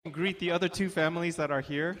Greet the other two families that are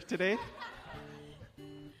here today.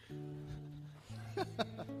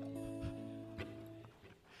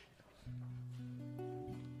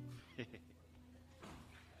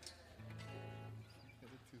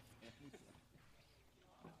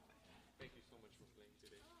 Thank you so much for playing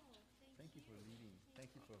today. Thank you for leading. Thank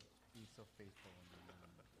you for being so faithful. Thanks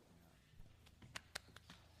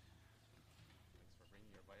for bringing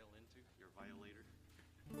your violin too, your violator.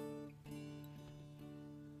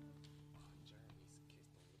 Jeremy's kids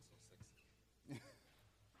don't look so sexy.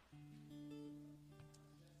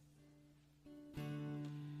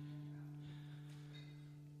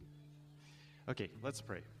 Okay, let's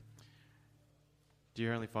pray. Dear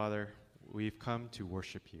Heavenly Father, we've come to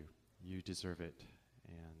worship you. You deserve it.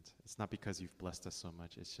 And it's not because you've blessed us so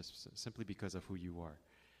much, it's just simply because of who you are.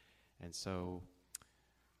 And so,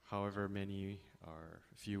 however many or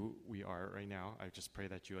few we are right now, I just pray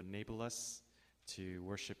that you enable us to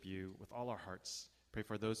worship you with all our hearts. Pray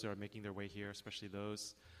for those who are making their way here, especially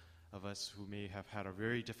those of us who may have had a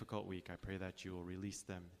very difficult week. I pray that you will release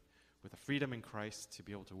them with a freedom in Christ to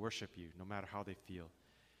be able to worship you no matter how they feel.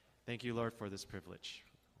 Thank you, Lord, for this privilege.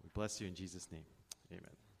 We bless you in Jesus' name.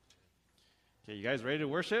 Amen. Okay, you guys ready to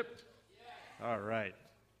worship? Yeah. All right.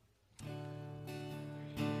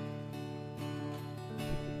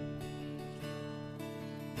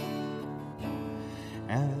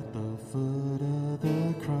 At the foot of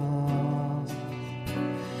the cross,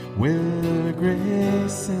 where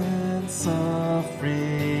grace and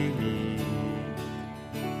suffering meet,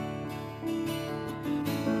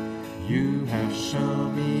 you have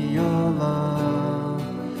shown me your love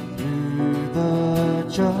through the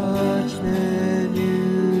judgment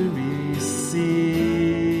you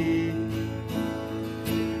receive.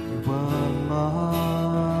 You won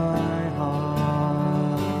my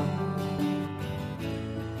heart.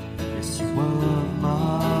 Yes, you won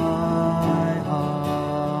my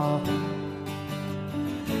heart.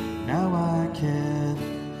 Now I can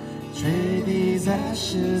trade these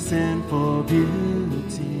ashes in for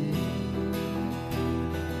beauty,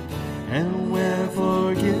 and wear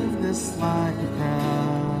forgiveness like a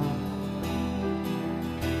crown.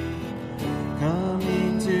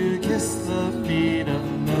 Coming to kiss the feet of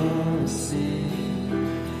mercy,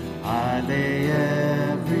 I lay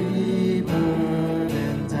every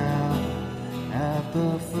burden down at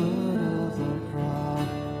the foot of the cross.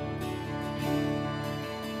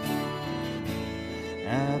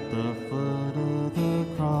 At the foot of the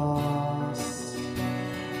cross,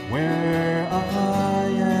 where I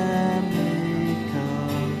am made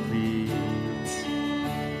complete.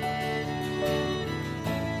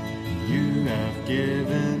 You have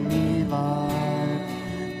given me life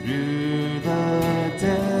through the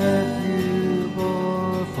death you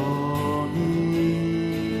bore for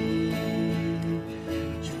me.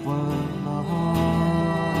 You won my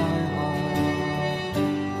heart.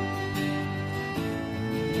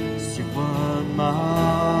 Yes, you won my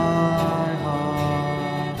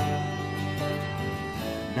heart.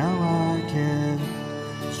 Now I can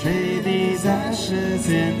trade these ashes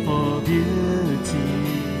in for beauty,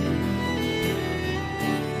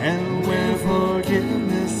 and wear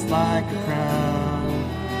forgiveness like a crown.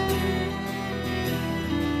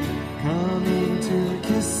 Coming to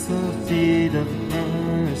kiss the feet of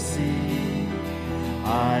mercy,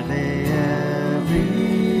 I lay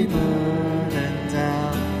every burden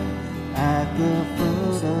down at the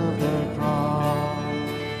foot of the cross.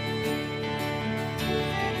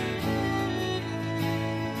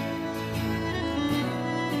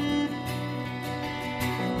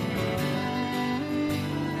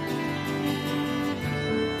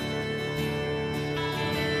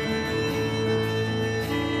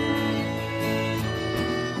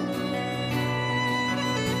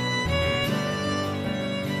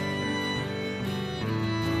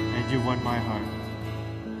 You won my heart.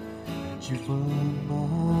 And you won my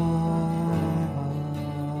heart.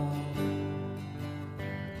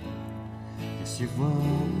 Yes, you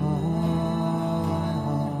won my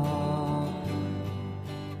heart.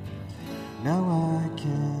 Now I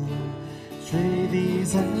can trade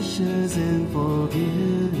these ashes in for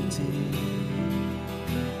beauty,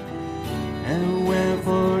 and wear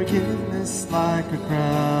forgiveness like a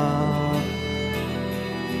crown.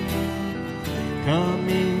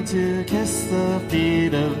 Coming to kiss the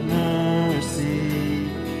feet of mercy,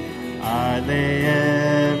 I lay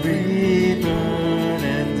every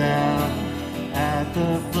burden down at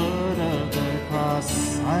the foot of the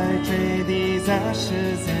cross. I trade these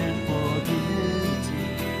ashes in for beauty,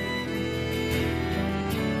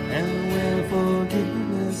 and wear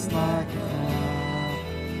forgiveness like a crown.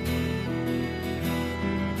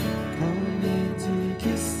 Coming to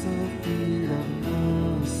kiss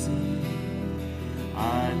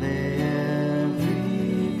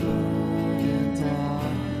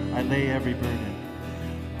lay every burden.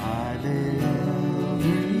 I lay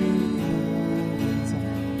every burden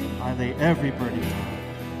down. I lay every burden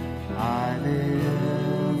down. I lay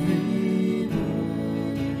every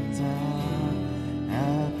burden down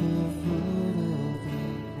at the foot of the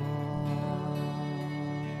cross.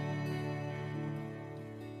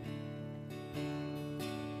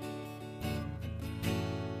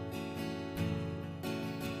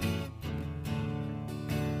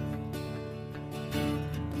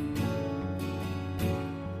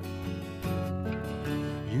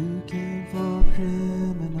 You came for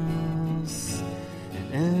criminals and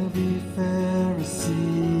every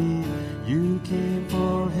Pharisee. You came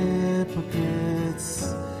for hypocrites,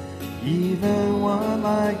 even one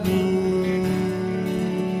like me.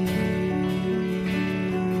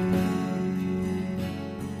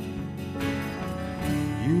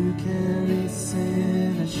 You carry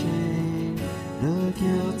sin and shame, the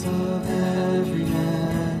guilt of every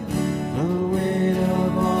man, the weight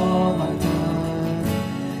of all I've done,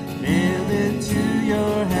 nailed it to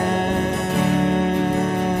your hand.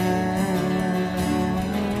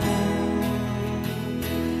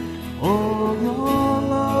 Oh, your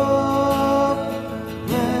love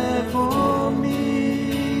bled for me.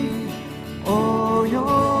 Oh,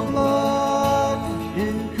 your blood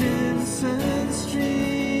in crimson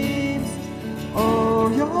streams. Oh,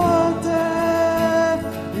 your death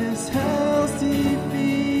is hell's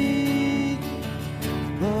defeat.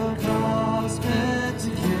 The cross meant to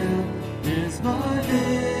kill is my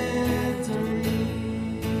victory.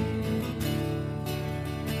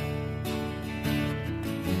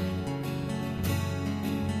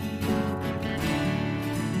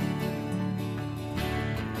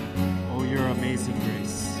 Oh, your amazing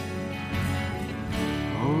grace.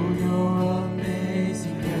 Oh, your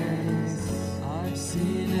amazing grace. I've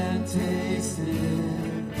seen and tasted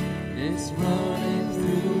it. It's running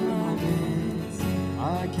through my veins.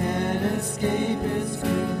 I can't escape its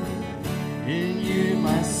grip. In you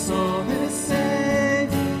my soul is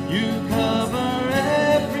safe. You cover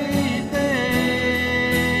everything.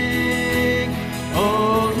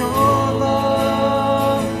 Oh, your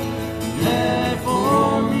love bled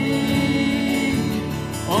for me.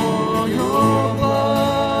 Oh, your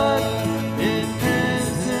blood in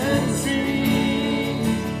crimson streams.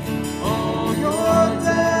 Oh, your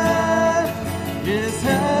death is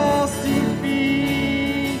hell's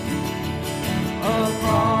defeat. A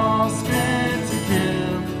cross meant to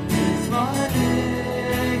kill is my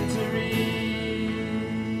victory.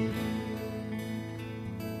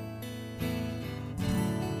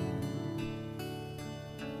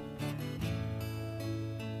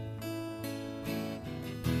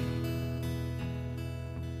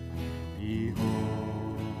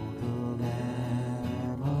 Behold the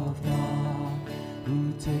Lamb of God, who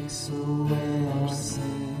takes away our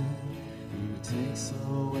sin, who takes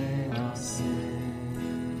away our sin.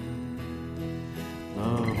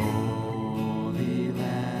 The Holy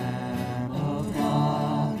Lamb of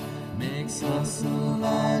God makes us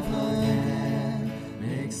alive again,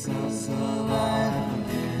 makes us alive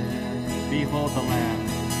again. Behold the Lamb.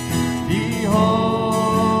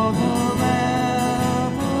 Behold the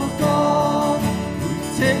Lamb of God, who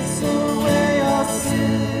takes away our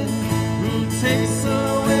sin, who takes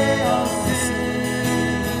away our sin.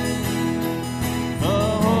 The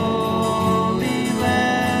Holy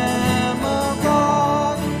Lamb of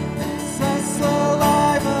God makes us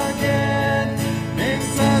alive again,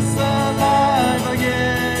 makes us alive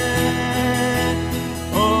again.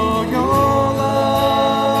 Oh, your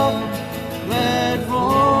love bled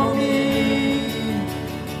for me.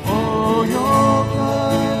 Oh, your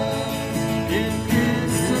blood in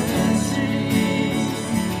crimson streams.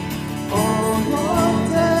 Oh, your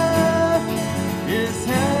death is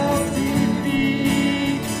hell's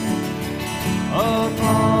defeat. A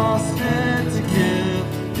cross meant to kill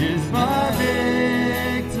is my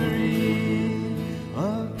victory. A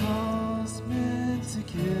cross meant to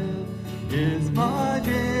kill is my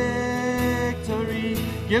victory.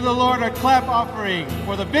 Give the Lord a clap offering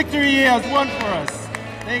for the victory He has won for us.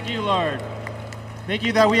 Thank you, Lord. Thank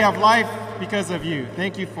you that we have life because of you.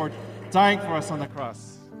 Thank you for dying for us on the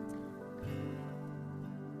cross.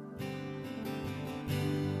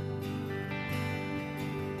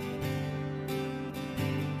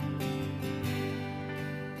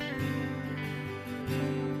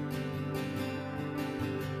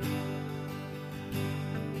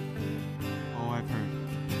 Oh, I've heard.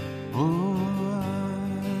 Oh,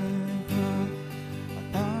 I've heard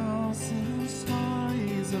 1,000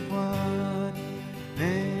 stories of what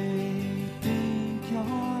they think you're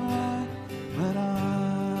right, but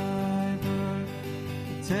I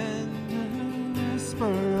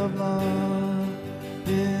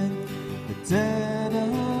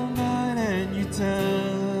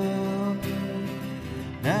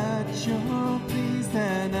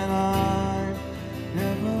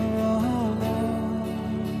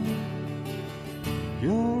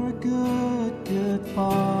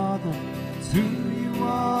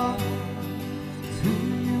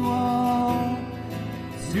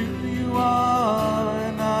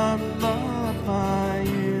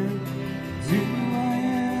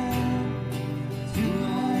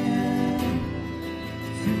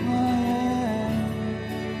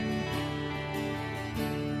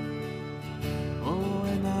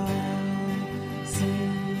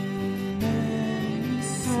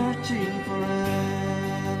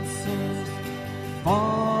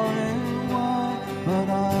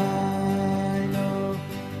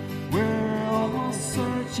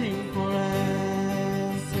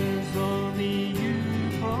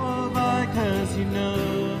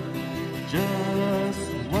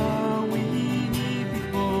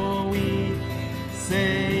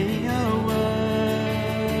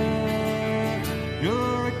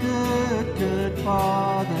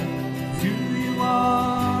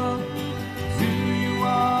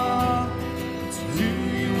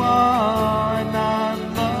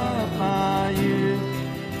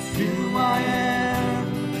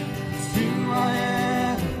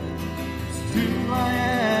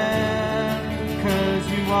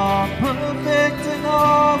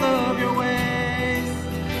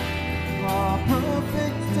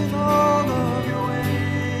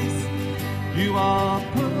You are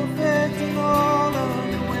perfect in all of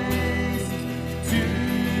your ways to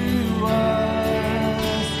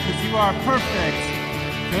us. 'Cause you are perfect.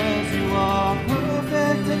 'Cause you are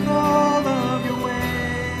perfect in all of your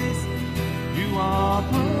ways. You are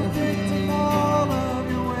perfect in all of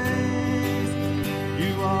your ways.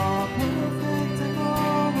 You are perfect in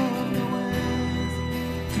all of your ways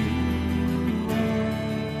to us.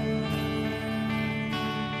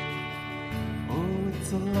 Oh,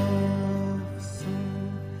 it's a love so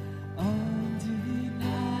undeniable.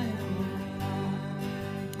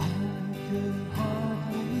 I could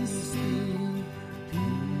hardly speak.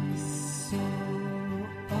 Peace so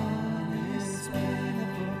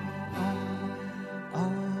unexplainable. I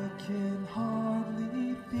can hardly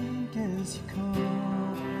think as you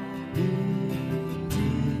call me.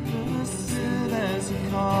 Deeper still as you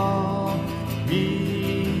call me.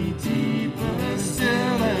 Deeper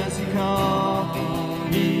still as you call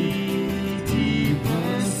me.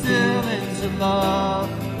 Deeper still into love.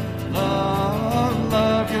 Love,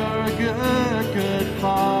 love, you're a good, good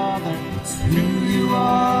Father. It's who you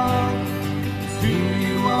are. It's who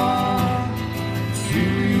you are. It's who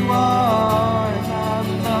you are. And I'm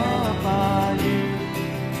loved by you.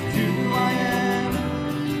 It's who I am.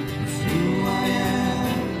 It's who I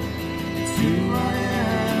am. It's who I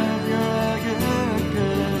am. You're a good,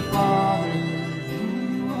 good Father. It's who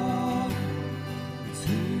you are. It's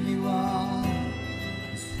who you are.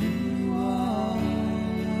 It's who you are.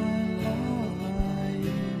 I'm loved by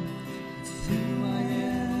you. It's who I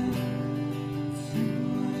am. It's who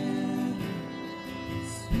I am.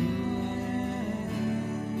 It's who I am.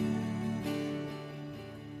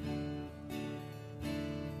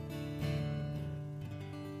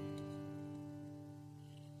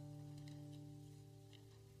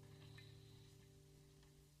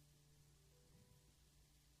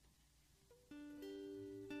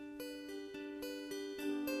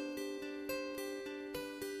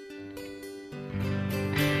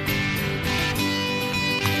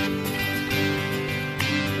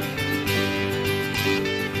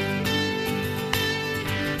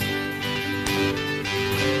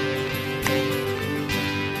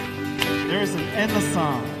 There's an endless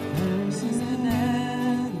song. There's an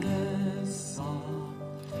endless song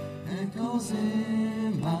that goes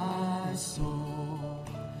in my soul.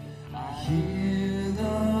 I hear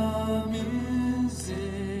the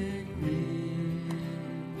music ring,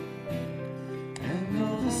 and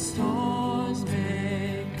though the storms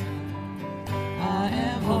may come, I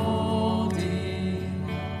am holding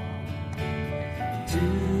on to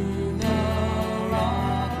the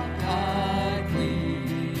rock I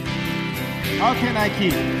cling. How can I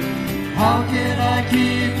keep? How can I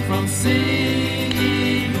keep from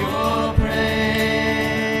singing your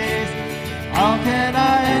praise? How can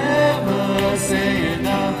I ever say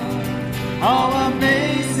enough? How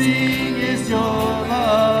amazing is your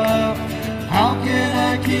love? How can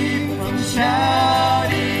I keep from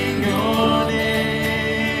shouting your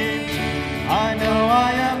name? I know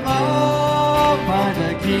I am loved by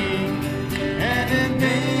the King, and it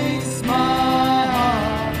makes my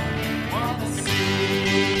heart wanna sing.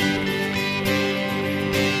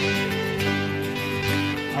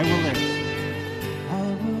 I will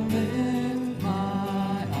lift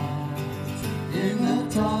my eyes in the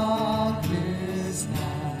darkness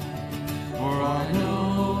night, for I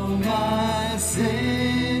know my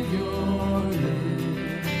Savior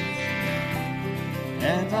lives,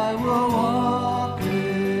 and I will walk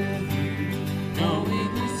with you, knowing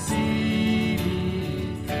you see me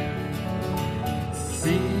through.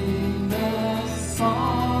 Sing the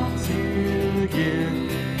songs you give.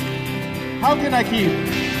 How can I keep?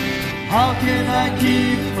 How can I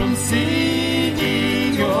keep from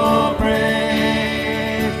singing your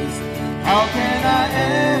praise? How can I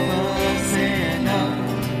ever say enough?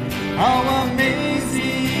 How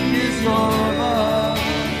amazing is your love?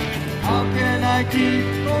 How can I keep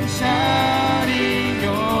from shouting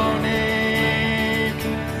your name?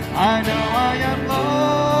 I know I am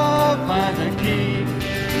loved by the King,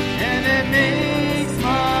 and it makes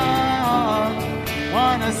my heart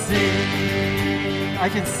wanna sing. I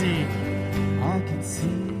can see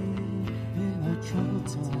in a troubled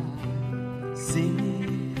time. See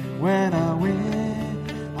when I win.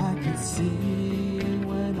 I can see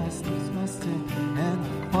when I lose my step and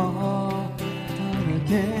I fall down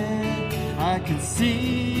again. I can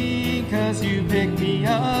see 'cause you pick me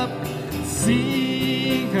up.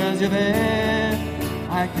 See 'cause you're there.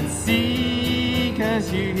 I can see 'cause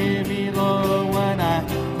you hear me, Lord, when I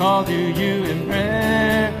call to you in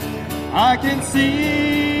prayer. I can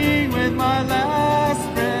sing with my last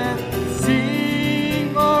breath.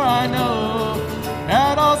 Sing, for I know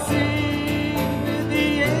that I'll sing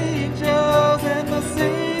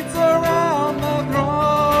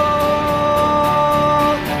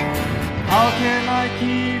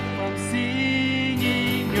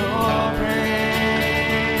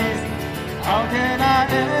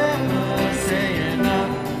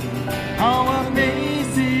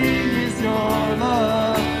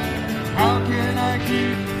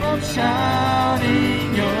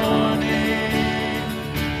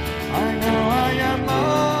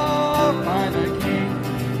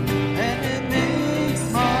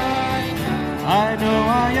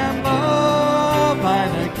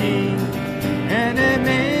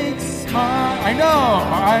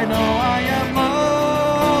For I know I am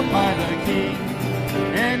loved by the King,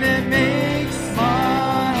 and it makes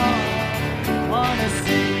my heart wanna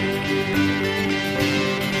sing.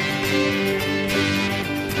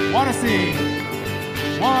 Wanna sing.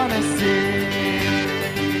 Wanna sing.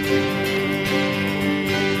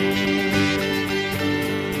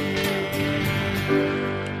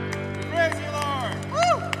 Praise you, Lord.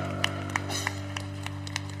 Woo!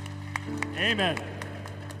 Amen.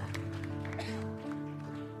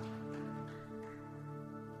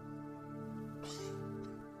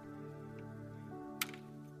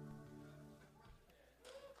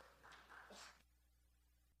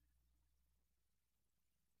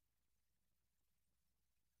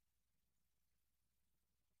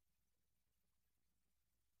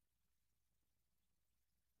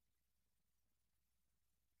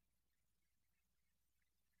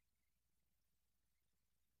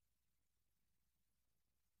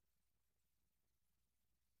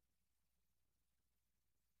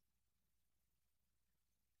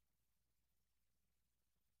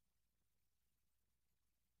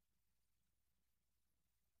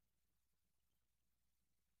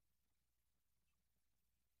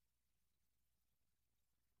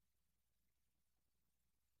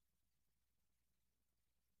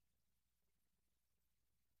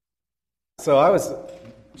 So I was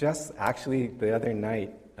just actually the other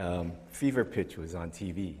night, Fever Pitch was on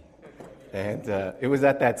TV. And it was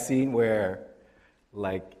at that scene where,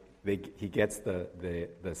 like, he gets the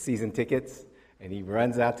season tickets, and he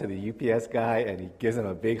runs out to the UPS guy, and he gives him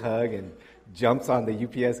a big hug and jumps on the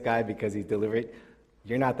UPS guy because he's delivering.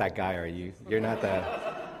 You're not that guy, are you? You're not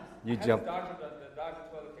that. You jump. The Dodger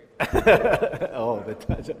toilet paper. Oh, the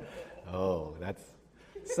Dodger. Oh, that's.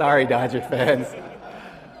 Sorry, Dodger fans.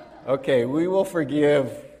 Okay, we will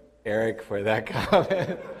forgive Eric for that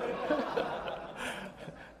comment.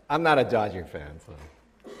 I'm not a Dodger fan, so.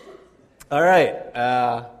 All right.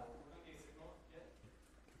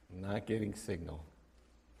 Not getting signal.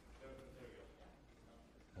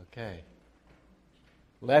 Okay.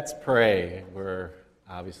 Let's pray. We're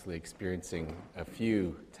obviously experiencing a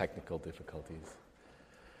few technical difficulties.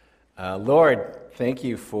 Lord, thank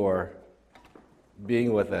you for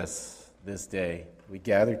being with us this day. We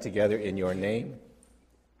gather together in your name.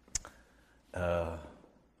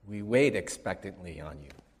 We wait expectantly on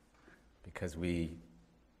you because we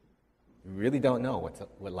really don't know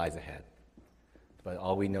what lies ahead. But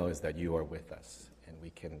all we know is that you are with us, and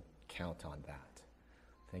we can count on that.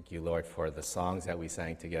 Thank you, Lord, for the songs that we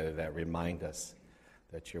sang together that remind us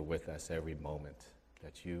that you're with us every moment,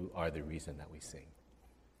 that you are the reason that we sing,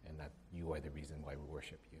 and that you are the reason why we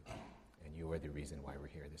worship you, and you are the reason why we're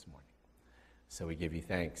here this morning. So we give you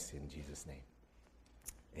thanks in Jesus' name.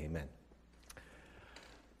 Amen.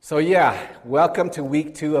 So welcome to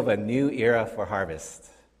week 2 of a new era for Harvest.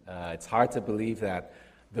 It's hard to believe that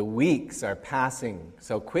the weeks are passing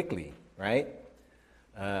so quickly, right?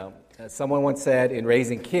 Someone once said in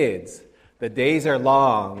raising kids, the days are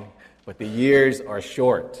long, but the years are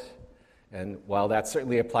short. And while that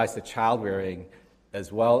certainly applies to child rearing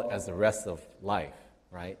as well as the rest of life,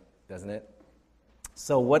 right? Doesn't it?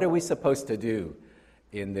 So what are we supposed to do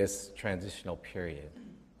in this transitional period?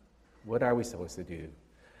 What are we supposed to do?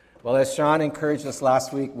 Well, as Sean encouraged us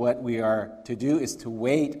last week, what we are to do is to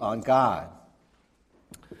wait on God.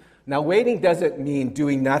 Now, waiting doesn't mean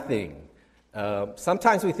doing nothing.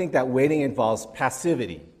 Sometimes we think that waiting involves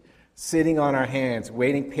passivity, sitting on our hands,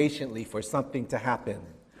 waiting patiently for something to happen.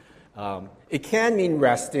 It can mean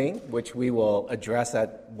resting, which we will address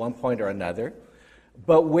at one point or another.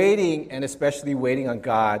 But waiting, and especially waiting on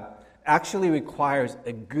God, actually requires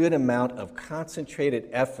a good amount of concentrated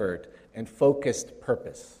effort and focused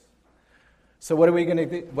purpose. So what are we going to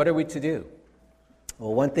do? What are we to do?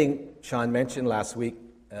 Well, one thing Sean mentioned last week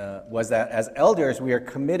was that as elders, we are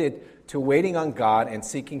committed to waiting on God and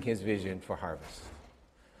seeking his vision for harvest.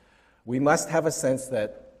 We must have a sense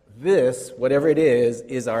that this, whatever it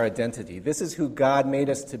is our identity. This is who God made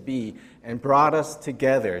us to be and brought us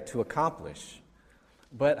together to accomplish.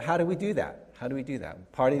 But how do we do that? How do we do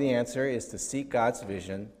that? Part of the answer is to seek God's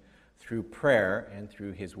vision through prayer and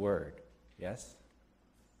through his word. Yes?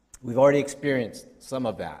 We've already experienced some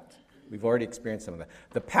of that.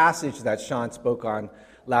 The passage that Sean spoke on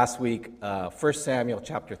last week, 1 Samuel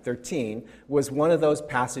chapter 13, was one of those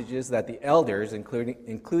passages that the elders,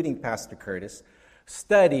 including Pastor Curtis,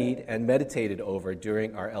 studied and meditated over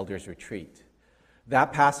during our elders' retreat.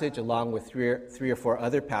 That passage, along with three or four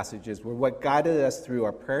other passages, were what guided us through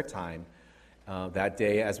our prayer time that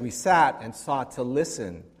day as we sat and sought to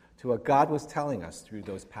listen to what God was telling us through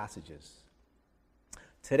those passages.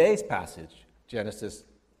 Today's passage, Genesis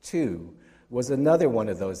 2, was another one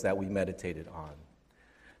of those that we meditated on.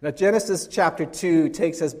 Now, Genesis chapter 2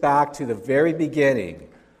 takes us back to the very beginning.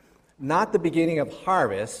 Not the beginning of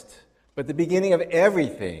harvest, but the beginning of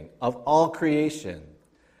everything, of all creation.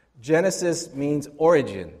 Genesis means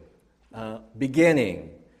origin,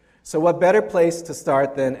 beginning. So what better place to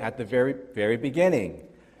start than at the very, very beginning?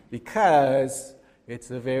 Because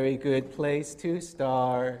it's a very good place to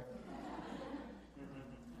start.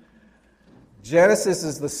 Genesis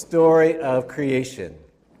is the story of creation.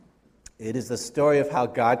 It is the story of how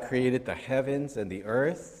God created the heavens and the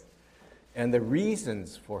earth and the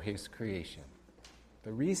reasons for his creation.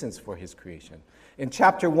 The reasons for his creation. In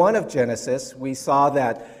chapter 1 of Genesis, we saw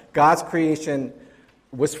that God's creation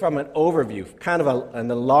was from an overview, kind of a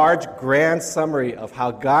large, grand summary of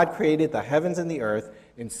how God created the heavens and the earth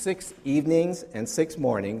in 6 evenings and 6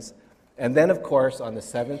 mornings, and then, of course, on the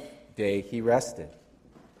 7th day, he rested.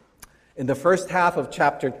 In the first half of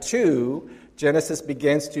chapter 2, Genesis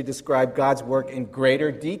begins to describe God's work in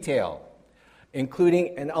greater detail,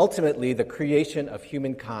 including and ultimately the creation of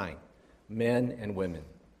humankind, men and women.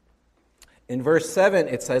 In verse 7,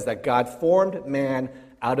 it says that God formed man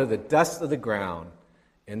out of the dust of the ground,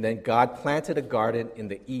 and then God planted a garden in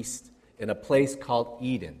the east in a place called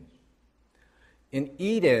Eden. In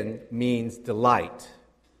Eden means delight.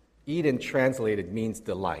 Eden translated means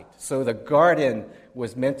delight. So the garden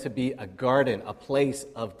was meant to be a garden, a place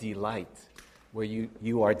of delight, where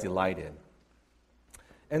you are delighted.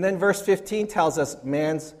 And then verse 15 tells us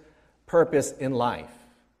man's purpose in life,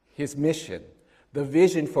 his mission, the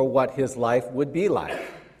vision for what his life would be like.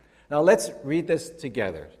 Now let's read this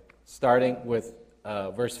together, starting with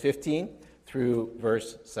verse 15 through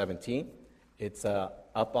verse 17. It's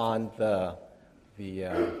up on the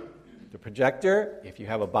projector. If you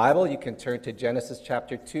have a Bible, you can turn to Genesis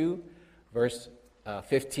chapter 2, verse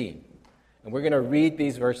 15. And we're going to read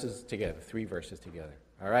these verses together, 3 verses together.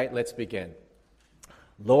 All right, let's begin.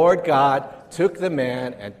 Lord God took the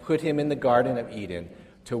man and put him in the Garden of Eden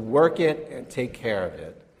to work it and take care of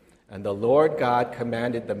it. And the Lord God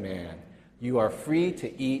commanded the man, "You are free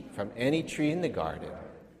to eat from any tree in the garden,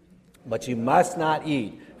 but you must not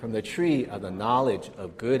eat from the tree of the knowledge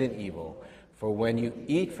of good and evil, for when you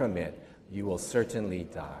eat from it, you will certainly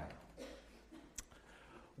die."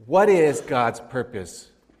 What is God's purpose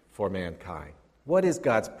for mankind? What is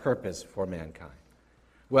God's purpose for mankind?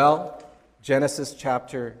 Well, Genesis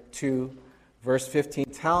chapter 2, verse 15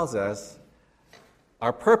 tells us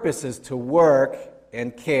our purpose is to work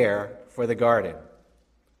and care for the garden.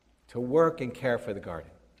 To work and care for the garden.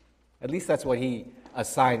 At least that's what he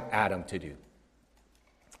assigned Adam to do.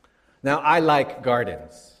 Now, I like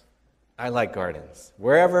gardens. I like gardens.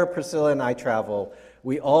 Wherever Priscilla and I travel,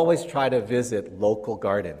 we always try to visit local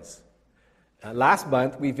gardens. Last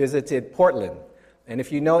month, we visited Portland. And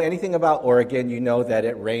if you know anything about Oregon, you know that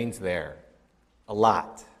it rains there a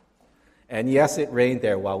lot. And yes, it rained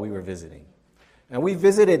there while we were visiting. And we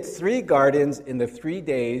visited 3 gardens in the 3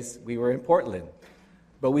 days we were in Portland.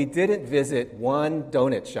 But we didn't visit one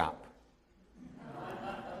donut shop.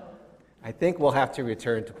 I think we'll have to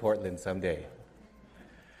return to Portland someday.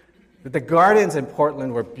 But the gardens in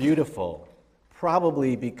Portland were beautiful,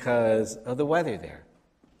 probably because of the weather there.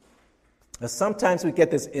 Now, sometimes we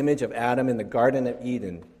get this image of Adam in the Garden of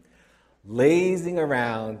Eden, lazing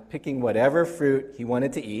around, picking whatever fruit he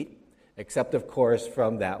wanted to eat, except, of course,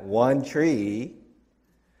 from that one tree,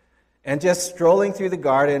 and just strolling through the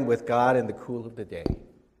garden with God in the cool of the day.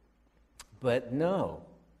 But no,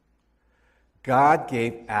 God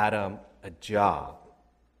gave Adam a job.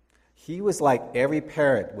 He was like every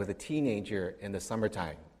parent with a teenager in the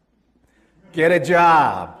summertime. Get a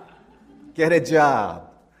job. Get a job.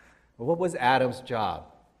 Well, what was Adam's job?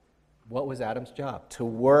 What was Adam's job? To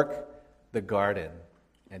work the garden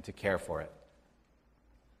and to care for it.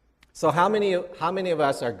 So how many of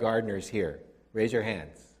us are gardeners here? Raise your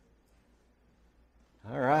hands.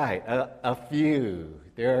 All right, a few.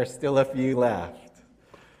 There are still a few left.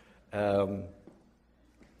 I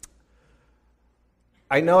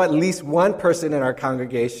know at least one person in our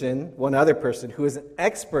congregation, one other person, who is an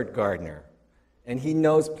expert gardener, and he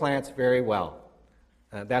knows plants very well.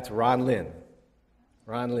 That's Ron Lin.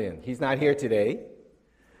 Ron Lin. He's not here today.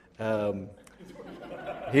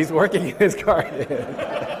 He's working in his garden.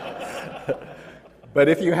 But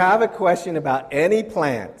if you have a question about any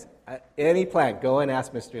plant, go and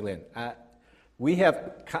ask Mr. Lin. We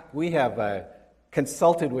have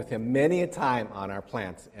consulted with him many a time on our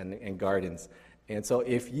plants and gardens. And so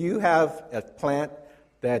if you have a plant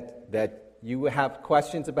that you have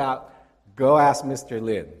questions about, go ask Mr.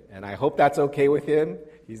 Lin. And I hope that's okay with him.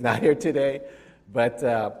 He's not here today. But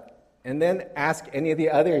And then ask any of the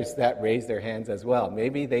others that raise their hands as well.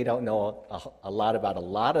 Maybe they don't know a lot about a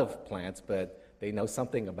lot of plants, but they know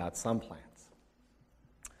something about some plants.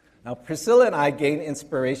 Now, Priscilla and I gained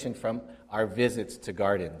inspiration from our visits to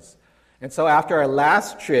gardens. And so after our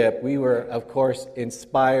last trip, we were, of course,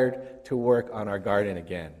 inspired to work on our garden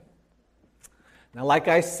again. Now, like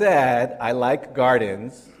I said, I like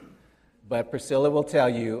gardens, but Priscilla will tell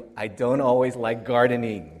you, I don't always like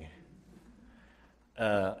gardening.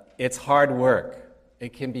 It's hard work.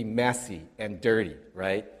 It can be messy and dirty,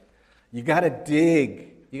 right? You got to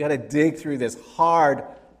dig. You got to dig through this hard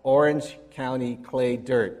Orange County clay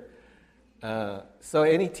dirt. So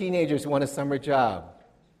any teenagers want a summer job?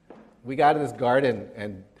 We got this garden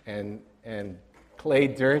and clay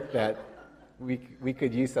dirt that we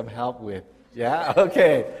could use some help with. Yeah?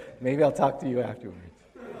 Okay. Maybe I'll talk to you afterwards.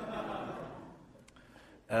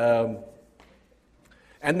 And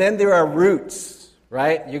then there are roots.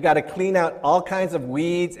 Right? You got to clean out all kinds of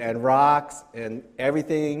weeds and rocks and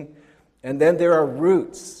everything. And then there are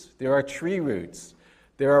roots. There are tree roots.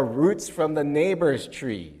 There are roots from the neighbor's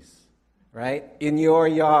trees, right? In your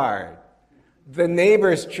yard. The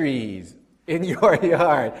neighbor's trees in your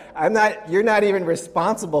yard. You're not even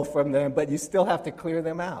responsible for them, but you still have to clear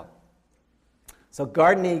them out. So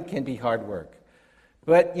gardening can be hard work.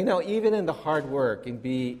 But, even in the hard work,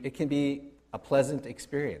 it can be a pleasant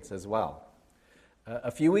experience as well.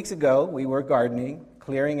 A few weeks ago, we were gardening,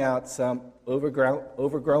 clearing out some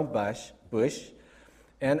overgrown bush,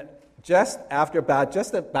 and just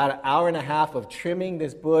about an hour and a half of trimming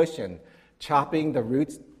this bush and chopping the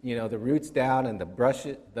roots, the roots down and the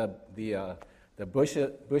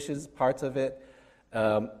bushes parts of it,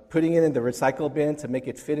 putting it in the recycle bin to make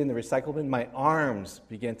it fit in the recycle bin, my arms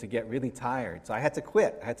began to get really tired, so I had to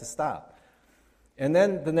quit. I had to stop. And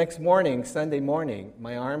then the next morning, Sunday morning,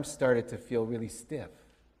 my arms started to feel really stiff.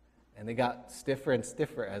 And they got stiffer and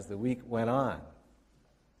stiffer as the week went on.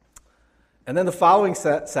 And then the following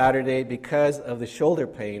Saturday, because of the shoulder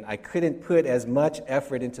pain, I couldn't put as much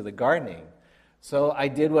effort into the gardening. So I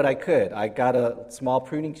did what I could. I got a small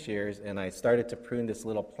pruning shears, and I started to prune this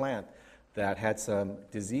little plant that had some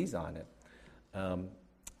disease on it.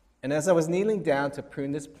 And as I was kneeling down to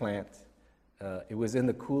prune this plant, it was in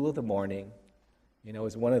the cool of the morning. It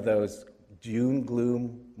was one of those June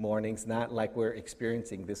gloom mornings, not like we're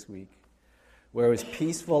experiencing this week, where it was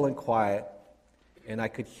peaceful and quiet, and I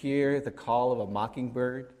could hear the call of a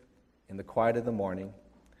mockingbird in the quiet of the morning.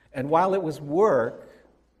 And while it was work,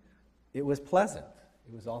 it was pleasant.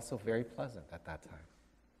 It was also very pleasant at that time.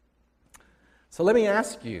 So let me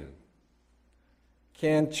ask you,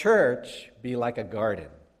 can church be like a garden?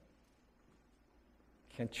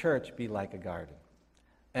 Can church be like a garden?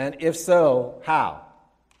 And if so, how?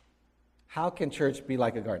 How can church be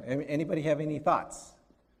like a garden? Anybody have any thoughts?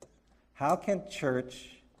 How can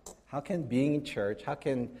being in church, how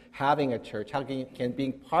can having a church, how can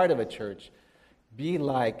being part of a church be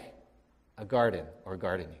like a garden or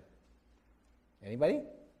gardening? Anybody?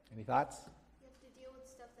 Any thoughts? You have to deal with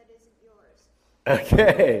stuff that isn't yours.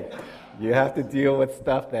 Okay. You have to deal with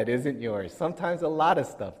stuff that isn't yours. Sometimes a lot of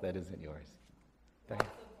stuff that isn't yours.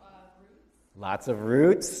 Lots of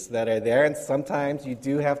roots that are there, and sometimes you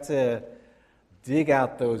do have to dig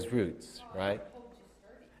out those roots, right?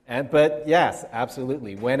 But yes,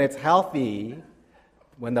 absolutely. When it's healthy,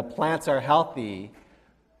 when the plants are healthy,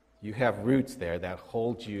 you have roots there that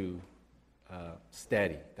hold you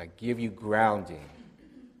steady, that give you grounding.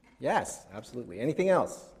 Yes, absolutely. Anything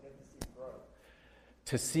else?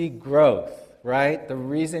 To see growth, right? The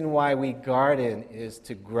reason why we garden is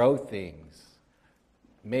to grow things.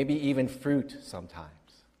 Maybe even fruit sometimes.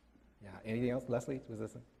 Yeah. Anything else, Leslie? Was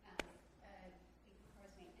this?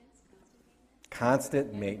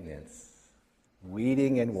 Constant maintenance.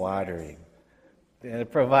 Weeding and watering. And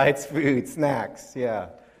it provides food, snacks. Yeah.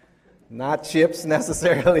 Not chips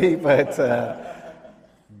necessarily, but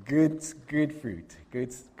good fruit.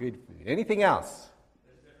 Good food. Anything else?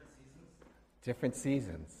 Different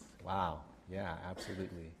seasons. Wow. Yeah,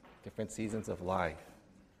 absolutely. Different seasons of life.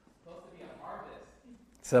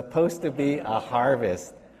 Supposed to be a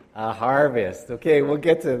harvest. A harvest. Okay, we'll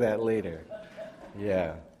get to that later.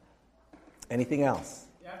 Yeah. Anything else?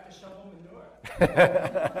 You have to shovel manure.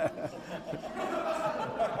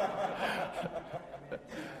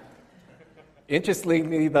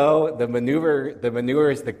 Interestingly, though, the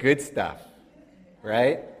manure is the good stuff,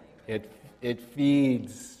 right? It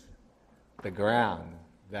feeds the ground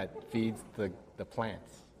that feeds the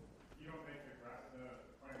plants.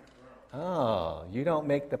 Oh, you don't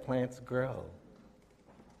make the plants grow.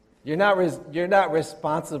 You're not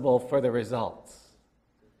responsible for the results.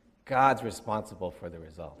 God's responsible for the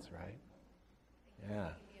results, right? Yeah.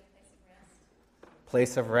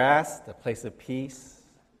 Place of rest, a place of peace,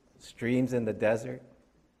 streams in the desert,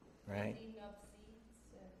 right?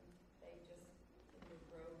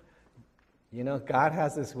 You know, God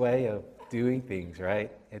has this way of doing things,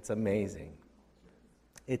 right? It's amazing.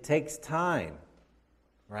 It takes time,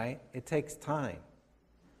 right? It takes time.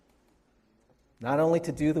 Not only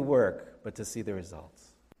to do the work, but to see the results.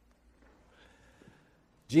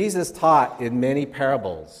 Jesus taught in many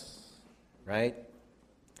parables, right?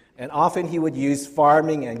 And often he would use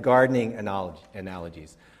farming and gardening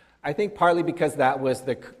analogies. I think partly because that was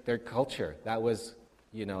their culture. That was,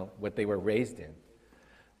 what they were raised in.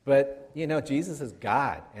 But, Jesus is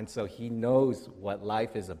God, and so he knows what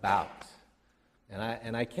life is about.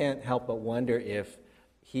 And I can't help but wonder if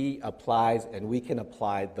he applies and we can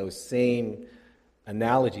apply those same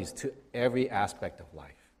analogies to every aspect of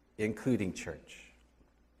life, including church.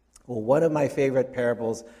 Well, one of my favorite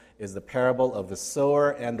parables is the parable of the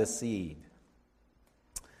sower and the seed.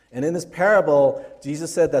 And in this parable,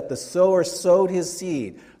 Jesus said that the sower sowed his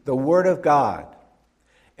seed, the word of God.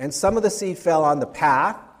 And some of the seed fell on the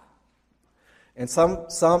path, and some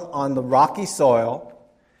on the rocky soil,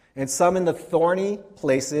 and some in the thorny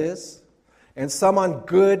places, and some on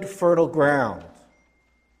good, fertile ground.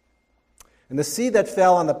 And the seed that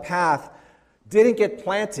fell on the path didn't get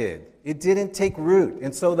planted. It didn't take root.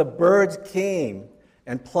 And so the birds came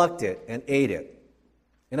and plucked it and ate it.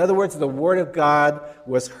 In other words, the word of God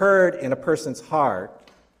was heard in a person's heart,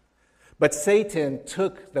 but Satan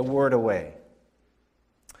took the word away.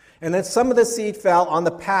 And then some of the seed fell on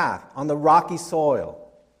the path, on the rocky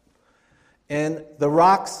soil. And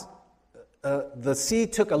the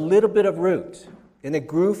seed took a little bit of root, and it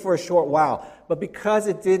grew for a short while. But because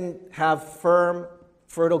it didn't have firm,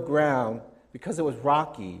 fertile ground, because it was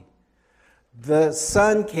rocky, the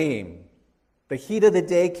sun came, the heat of the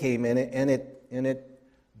day came, and it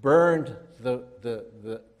burned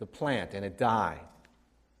the plant, and it died.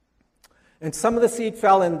 And some of the seed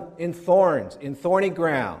fell in thorns, in thorny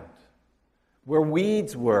ground, where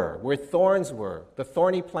weeds were, where thorns were, the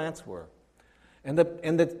thorny plants were. And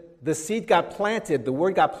the seed got planted, the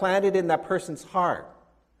word got planted in that person's heart.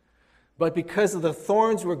 But because of the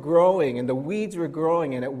thorns were growing and the weeds were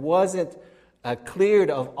growing and it wasn't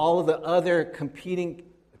cleared of all of the other competing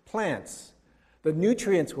plants, the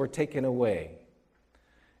nutrients were taken away.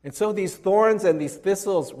 And so these thorns and these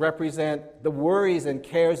thistles represent the worries and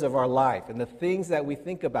cares of our life and the things that we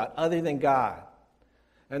think about other than God.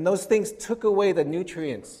 And those things took away the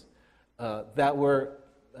nutrients that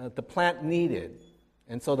the plant needed.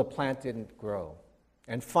 And so the plant didn't grow.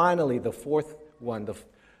 And finally, the fourth one,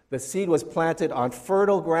 the seed was planted on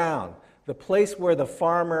fertile ground, the place where the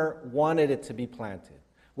farmer wanted it to be planted,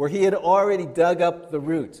 where he had already dug up the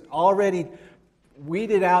roots, already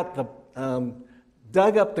weeded out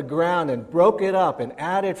dug up the ground and broke it up and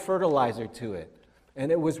added fertilizer to it. And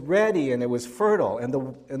it was ready and it was fertile, and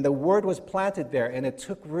the word was planted there, and it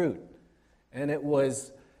took root. And it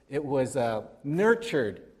was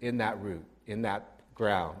nurtured in that root, in that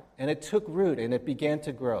ground. And it took root and it began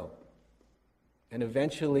to grow. And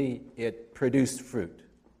eventually it produced fruit.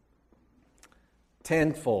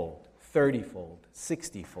 10-fold, 30-fold,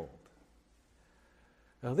 60-fold.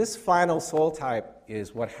 Now this final soul type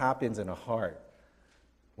is what happens in a heart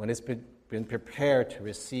when it's been prepared to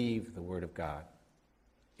receive the Word of God.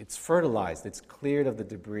 It's fertilized, it's cleared of the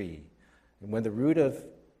debris. And when the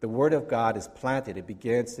Word of God is planted, it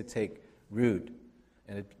begins to take root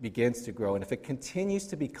and it begins to grow. And if it continues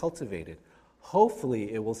to be cultivated,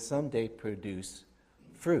 hopefully it will someday produce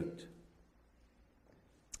fruit.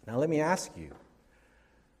 Now let me ask you,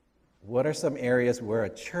 what are some areas where a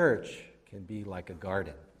church can be like a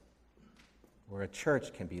garden? Where a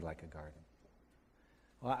church can be like a garden?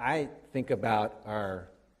 Well, I think about our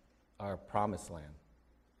promised land,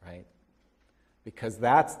 right? Because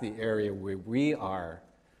that's the area where we are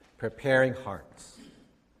preparing hearts.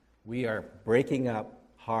 We are breaking up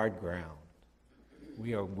hard ground.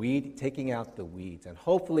 We are taking out the weeds and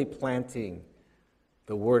hopefully planting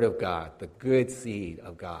the Word of God, the good seed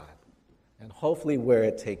of God, and hopefully where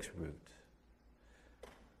it takes root.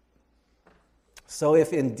 So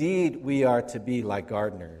if indeed we are to be like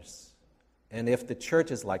gardeners, and if the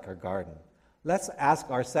church is like our garden, let's ask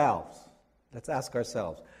ourselves,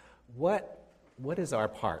 what is our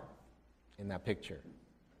part in that picture?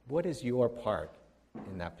 What is your part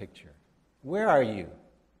in that picture? Where are you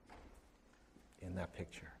in that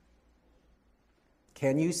picture?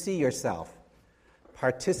 Can you see yourself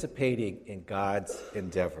participating in God's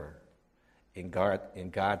endeavor, in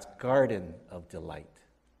God's garden of delight?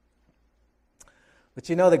 But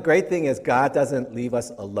you know, the great thing is God doesn't leave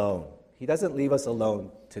us alone. He doesn't leave us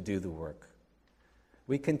alone to do the work.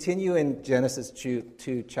 We continue in Genesis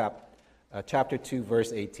chapter 2,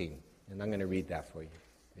 verse 18. And I'm going to read that for you.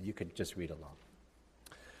 And you could just read along.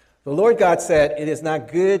 The Lord God said, "It is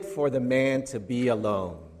not good for the man to be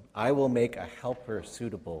alone. I will make a helper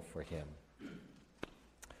suitable for him."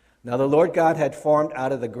 Now the Lord God had formed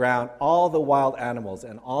out of the ground all the wild animals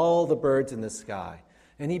and all the birds in the sky.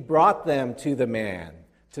 And he brought them to the man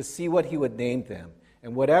to see what he would name them.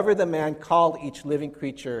 And whatever the man called each living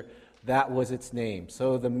creature, that was its name.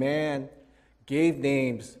 So the man gave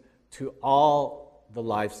names to all the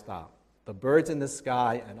livestock, the birds in the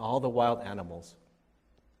sky, and all the wild animals.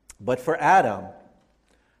 But for Adam,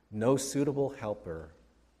 no suitable helper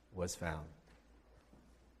was found.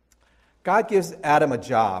 God gives Adam a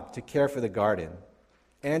job to care for the garden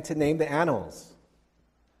and to name the animals.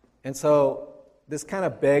 And so this kind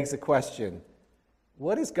of begs the question,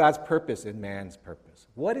 what is God's purpose in man's purpose?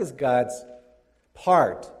 What is God's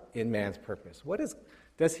part in man's purpose?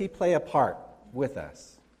 Does he play a part with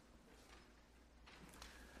us?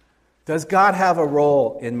 Does God have a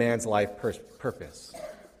role in man's life purpose?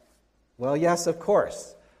 Well, yes, of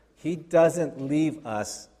course. He doesn't leave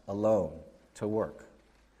us alone to work.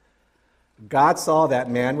 God saw that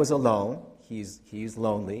man was alone. He's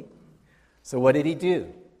lonely. So what did he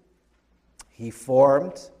do? He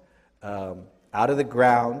formed out of the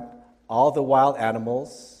ground all the wild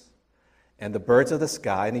animals and the birds of the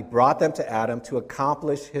sky, and he brought them to Adam to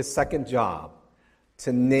accomplish his second job,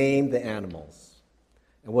 to name the animals.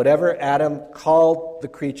 And whatever Adam called the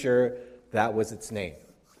creature, that was its name.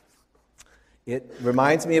 It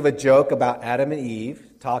reminds me of a joke about Adam and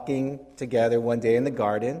Eve talking together one day in the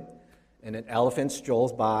garden, and an elephant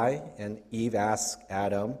strolls by, and Eve asks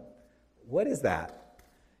Adam, "What is that?"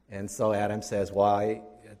 And so Adam says, "Why,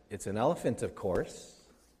 it's an elephant, of course."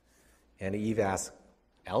 And Eve asks,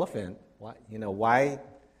 "Elephant? Why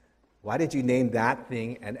did you name that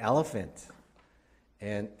thing an elephant?"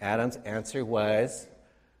 And Adam's answer was,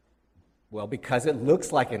 "Well, because it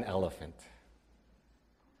looks like an elephant."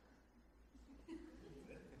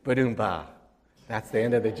 Ba-doom-ba. That's the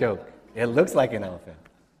end of the joke. It looks like an elephant.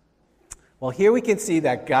 Well, here we can see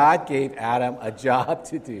that God gave Adam a job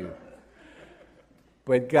to do.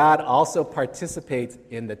 But God also participates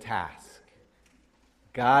in the task.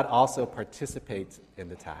 God also participates in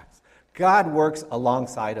the task. God works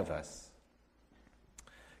alongside of us.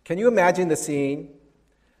 Can you imagine the scene?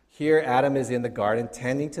 Here, Adam is in the garden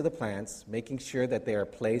tending to the plants, making sure that they are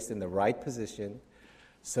placed in the right position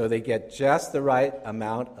so they get just the right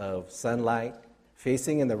amount of sunlight,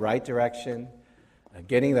 facing in the right direction,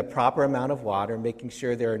 getting the proper amount of water, making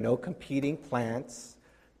sure there are no competing plants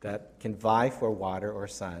that can vie for water or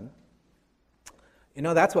sun.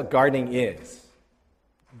 That's what gardening is.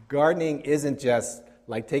 Gardening isn't just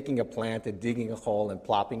like taking a plant and digging a hole and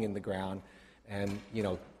plopping in the ground and,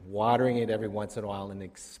 watering it every once in a while and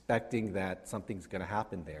expecting that something's going to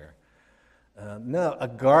happen there. No, a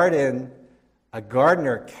gardener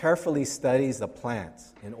carefully studies the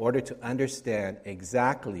plants in order to understand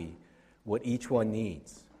exactly what each one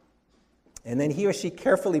needs. And then he or she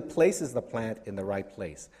carefully places the plant in the right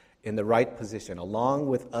place, in the right position, along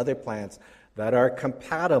with other plants that are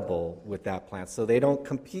compatible with that plant so they don't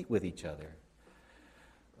compete with each other.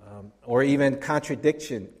 Or even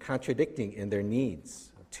contradicting in their needs.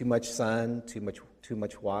 Too much sun, too much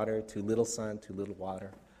water, too little sun, too little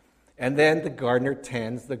water. And then the gardener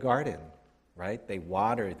tends the garden, right? They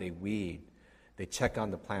water, they weed, they check on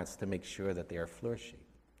the plants to make sure that they are flourishing.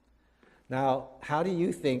 Now, how do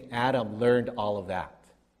you think Adam learned all of that?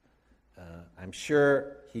 I'm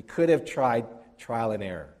sure he could have tried trial and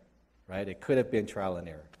error, right? It could have been trial and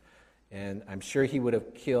error. And I'm sure he would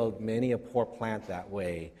have killed many a poor plant that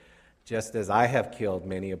way, just as I have killed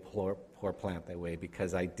many a poor plant that way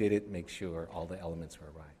because I didn't make sure all the elements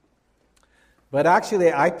were right. But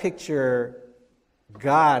actually, I picture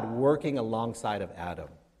God working alongside of Adam,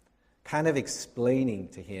 kind of explaining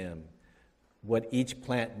to him what each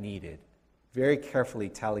plant needed, very carefully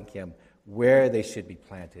telling him where they should be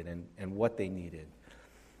planted and what they needed.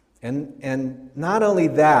 And not only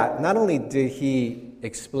that, not only did he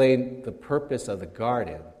explain the purpose of the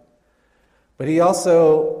garden, but he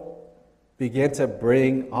also began to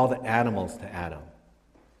bring all the animals to Adam.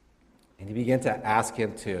 And he began to ask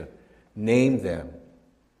him to name them.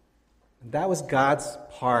 And that was God's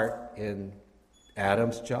part in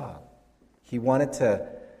Adam's job. He wanted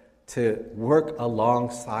to work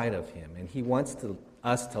alongside of him, and he wants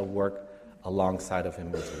us to work alongside of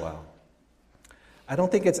him as well. I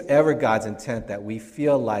don't think it's ever God's intent that we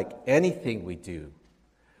feel like anything we do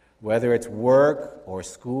whether it's work or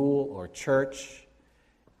school or church,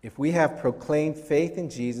 if we have proclaimed faith in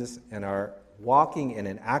Jesus and are walking in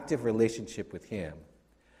an active relationship with Him,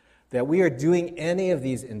 that we are doing any of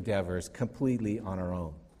these endeavors completely on our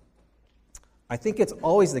own. I think it's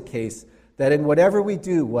always the case that in whatever we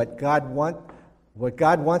do, what God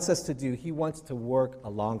wants us to do, He wants to work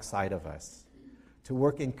alongside of us, to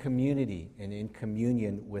work in community and in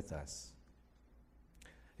communion with us.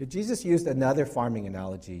 Jesus used another farming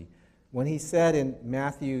analogy when He said in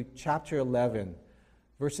Matthew chapter 11,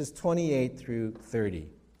 verses 28 through 30.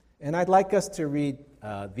 And I'd like us to read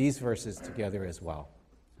these verses together as well.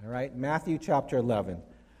 All right, Matthew chapter 11,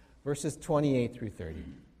 verses 28 through 30.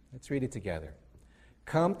 Let's read it together.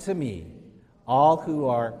 Come to me, all who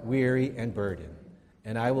are weary and burdened,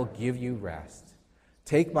 and I will give you rest.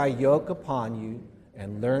 Take my yoke upon you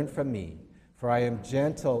and learn from me, for I am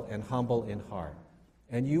gentle and humble in heart,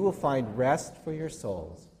 and you will find rest for your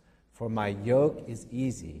souls, for my yoke is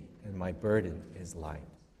easy and my burden is light.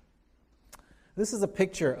 This is a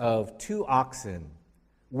picture of two oxen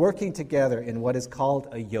working together in what is called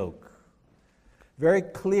a yoke. Very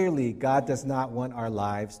clearly, God does not want our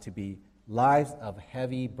lives to be lives of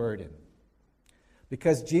heavy burden,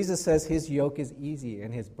 because Jesus says His yoke is easy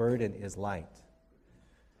and His burden is light.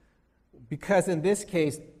 Because in this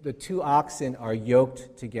case, the two oxen are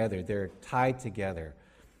yoked together, they're tied together.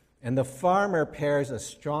 And the farmer pairs a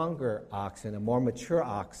stronger oxen, a more mature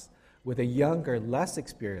ox, with a younger, less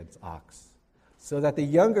experienced ox, so that the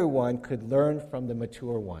younger one could learn from the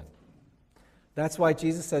mature one. That's why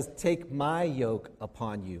Jesus says, take my yoke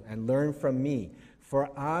upon you and learn from me,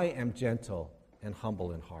 for I am gentle and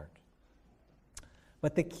humble in heart.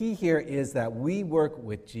 But the key here is that we work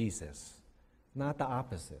with Jesus, not the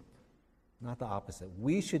opposite. Not the opposite.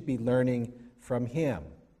 We should be learning from Him,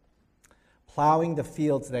 plowing the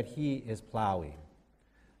fields that He is plowing,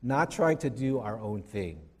 not trying to do our own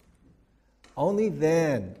thing. Only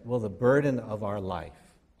then will the burden of our life,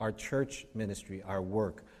 our church ministry, our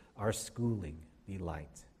work, our schooling be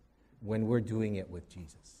light, when we're doing it with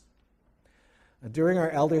Jesus. During our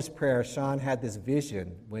elders' prayer, Sean had this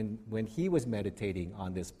vision when he was meditating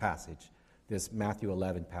on this passage, this Matthew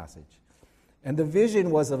 11 passage. And the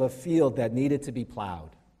vision was of a field that needed to be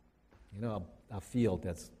plowed. You know, a field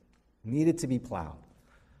that's needed to be plowed.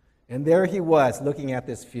 And there he was looking at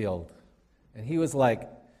this field. And he was like,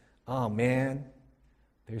 oh man,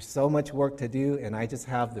 there's so much work to do, and I just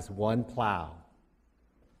have this one plow.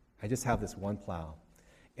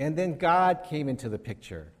 And then God came into the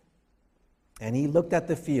picture. And He looked at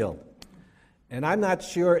the field. And I'm not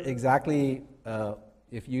sure exactly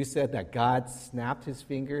if you said that God snapped His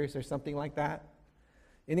fingers or something like that.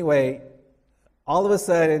 Anyway, all of a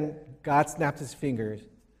sudden, God snapped His fingers,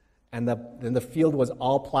 and then the field was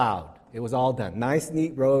all plowed. It was all done. Nice,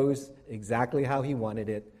 neat rows, exactly how He wanted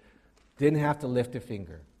it. Didn't have to lift a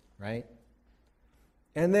finger, right?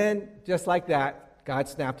 And then, just like that, God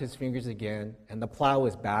snapped His fingers again, and the plow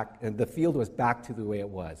was back, and the field was back to the way it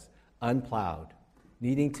was, unplowed,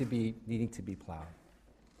 needing to be plowed.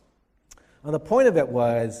 Well, the point of it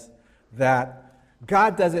was that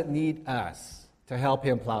God doesn't need us to help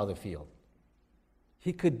Him plow the field.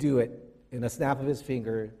 He could do it in a snap of His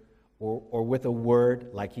finger or with a word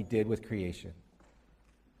like He did with creation.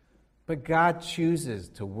 But God chooses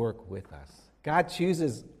to work with us. God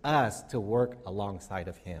chooses us to work alongside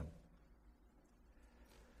of Him.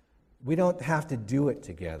 We don't have to do it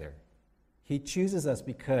together. He chooses us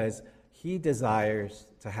because He desires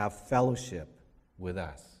to have fellowship with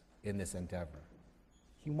us in this endeavor.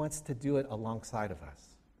 He wants to do it alongside of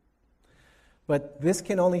us. But this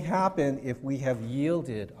can only happen if we have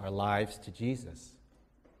yielded our lives to Jesus.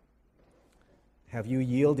 Have you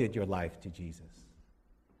yielded your life to Jesus?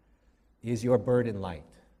 Is your burden light?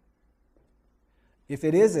 If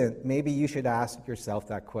it isn't, maybe you should ask yourself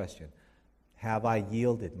that question. Have I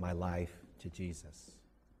yielded my life to Jesus?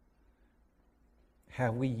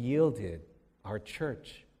 Have we yielded our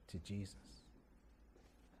church to Jesus?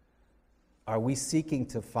 Are we seeking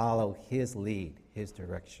to follow His lead, His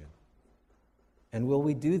direction? And will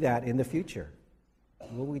we do that in the future?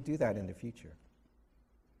 Will we do that in the future?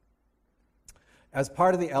 As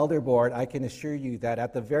part of the elder board, I can assure you that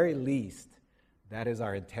at the very least, that is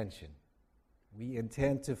our intention. We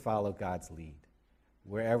intend to follow God's lead,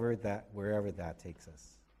 wherever that takes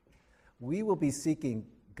us. We will be seeking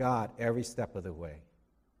God every step of the way.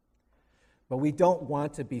 But we don't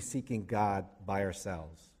want to be seeking God by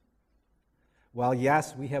ourselves. While,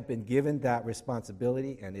 yes, we have been given that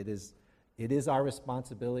responsibility, and it is our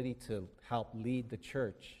responsibility to help lead the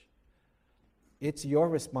church, it's your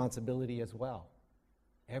responsibility as well,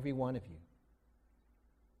 every one of you.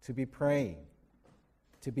 to be praying,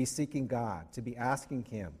 to be seeking God, to be asking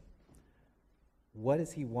Him, what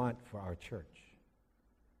does He want for our church?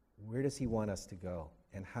 Where does He want us to go?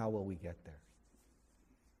 And how will we get there?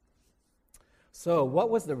 So, what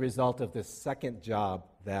was the result of this second job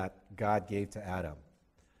that God gave to Adam?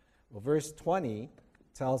 Well, verse 20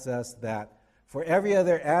 tells us that for every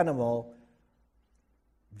other animal,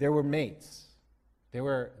 there were mates. There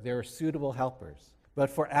were suitable helpers. But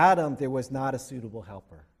for Adam, there was not a suitable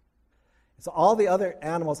helper. So all the other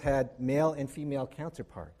animals had male and female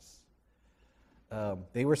counterparts.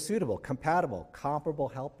 They were suitable, compatible, comparable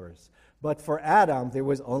helpers. But for Adam, there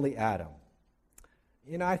was only Adam.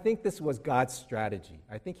 You know, I think this was God's strategy.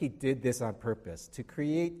 I think He did this on purpose, to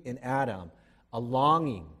create in Adam a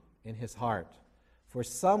longing in his heart for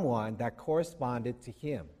someone that corresponded to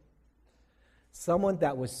him, someone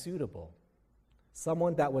that was suitable,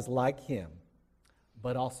 someone that was like him,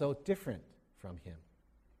 but also different from him.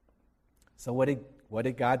 So what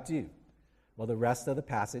did God do? Well, the rest of the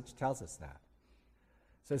passage tells us that.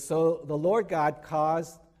 So the Lord God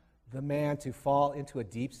caused the man to fall into a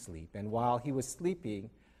deep sleep, and while he was sleeping,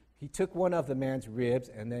 He took one of the man's ribs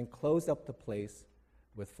and then closed up the place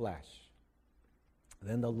with flesh.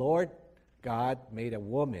 Then the Lord God made a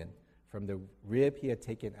woman from the rib He had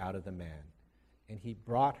taken out of the man, and He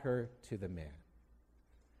brought her to the man.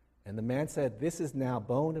 And the man said, "This is now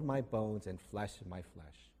bone of my bones and flesh of my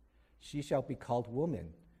flesh. She shall be called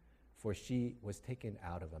woman, for she was taken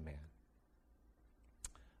out of a man."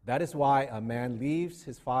 That is why a man leaves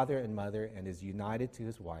his father and mother and is united to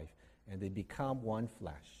his wife, and they become one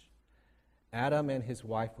flesh. Adam and his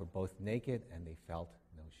wife were both naked, and they felt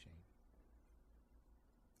no shame.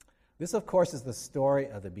 This, of course, is the story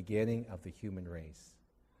of the beginning of the human race.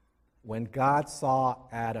 When God saw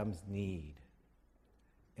Adam's need,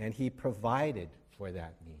 and He provided for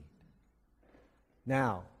that need.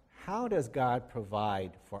 Now, how does God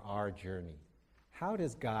provide for our journey? How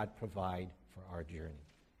does God provide for our journey?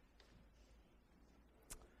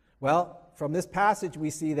 Well, from this passage,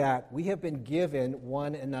 we see that we have been given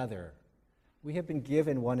one another. We have been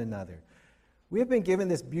given one another. We have been given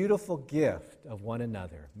this beautiful gift of one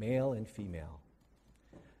another, male and female.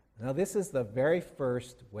 Now, this is the very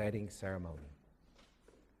first wedding ceremony.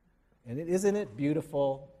 And isn't it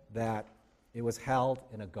beautiful that it was held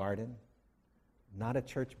in a garden, not a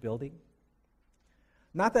church building?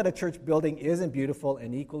 Not that a church building isn't beautiful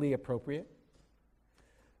and equally appropriate,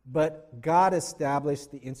 but God established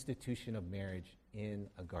the institution of marriage in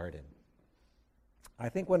a garden. I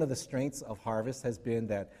think one of the strengths of Harvest has been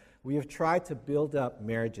that we have tried to build up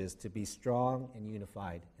marriages to be strong and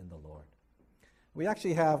unified in the Lord. We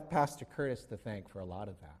actually have Pastor Curtis to thank for a lot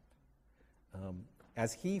of that.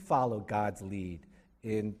 As he followed God's lead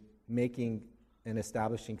in making and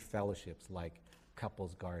establishing fellowships like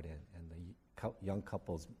Couples Garden and the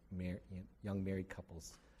young married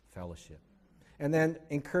couples fellowship, and then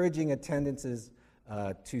encouraging attendances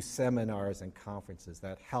to seminars and conferences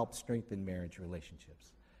that help strengthen marriage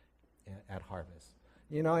relationships at Harvest.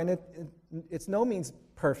 You know, and it's no means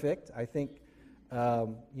perfect. I think,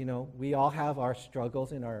 we all have our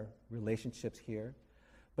struggles in our relationships here.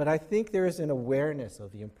 But I think there is an awareness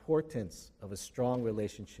of the importance of a strong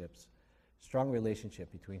relationship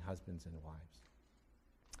between husbands and wives.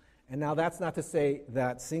 And now that's not to say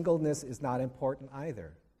that singleness is not important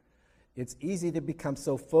either. It's easy to become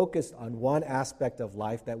so focused on one aspect of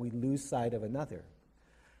life that we lose sight of another.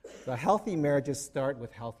 The healthy marriages start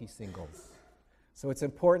with healthy singles. So it's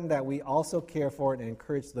important that we also care for and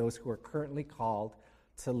encourage those who are currently called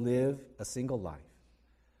to live a single life.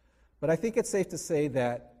 But I think it's safe to say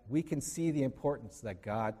that we can see the importance that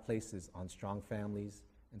God places on strong families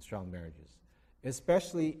and strong marriages,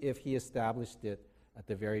 especially if He established it at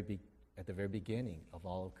the very beginning of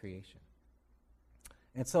all of creation.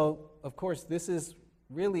 And so, of course, this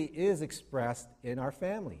really is expressed in our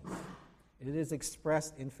families. It is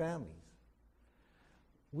expressed in families.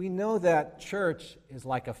 We know that church is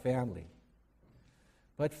like a family,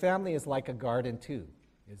 but family is like a garden too,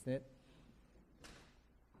 isn't it?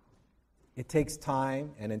 It takes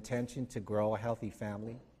time and intention to grow a healthy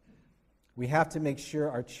family. We have to make sure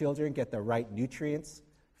our children get the right nutrients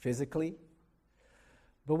physically.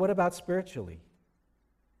 But what about spiritually?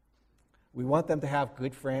 We want them to have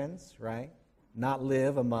good friends, right? Not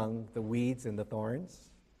live among the weeds and the thorns.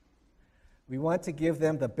 We want to give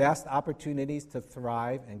them the best opportunities to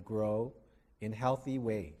thrive and grow in healthy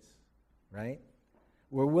ways, right?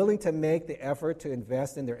 We're willing to make the effort to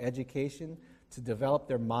invest in their education, to develop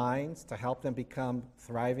their minds, to help them become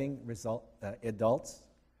thriving adults,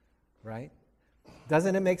 right?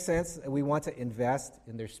 Doesn't it make sense that we want to invest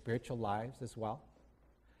in their spiritual lives as well?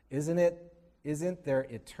 Isn't their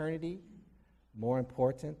eternity more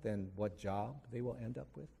important than what job they will end up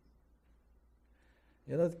with?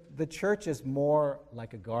 You know, the church is more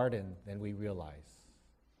like a garden than we realize.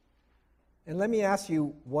 And let me ask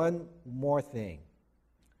you one more thing.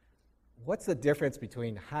 What's the difference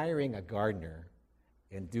between hiring a gardener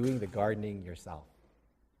and doing the gardening yourself?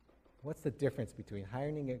 What's the difference between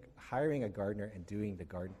hiring a gardener and doing the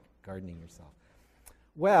gardening yourself?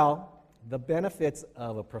 Well, the benefits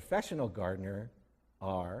of a professional gardener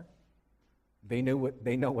are they know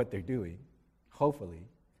what they're doing, hopefully.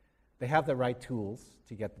 They have the right tools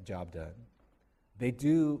to get the job done. They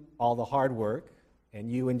do all the hard work,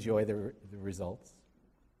 and you enjoy the results.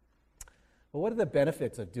 But what are the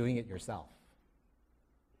benefits of doing it yourself?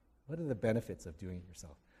 What are the benefits of doing it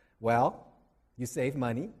yourself? Well, you save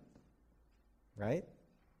money, right?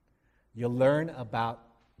 You learn about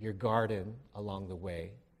your garden along the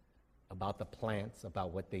way, about the plants,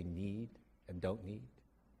 about what they need and don't need.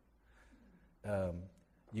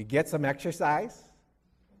 You get some exercise,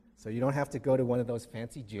 so you don't have to go to one of those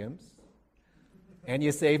fancy gyms, and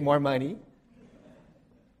you save more money.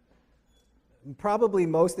 And probably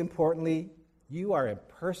most importantly, you are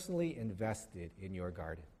personally invested in your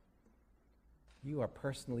garden. You are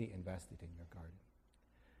personally invested in your garden.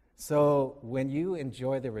 So when you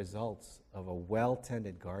enjoy the results of a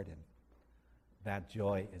well-tended garden, that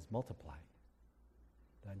joy is multiplied.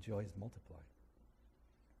 That joy is multiplied.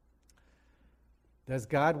 Does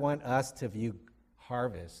God want us to view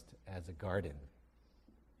harvest as a garden,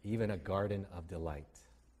 even a garden of delight?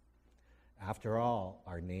 After all,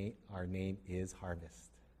 our name is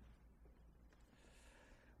Harvest.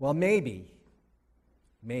 Well, maybe.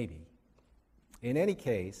 In any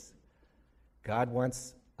case, God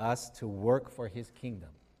wants us to work for His kingdom.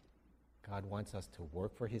 God wants us to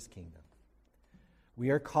work for His kingdom. We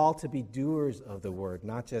are called to be doers of the word,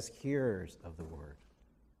 not just hearers of the word.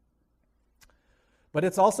 But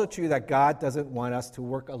it's also true that God doesn't want us to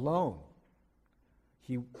work alone.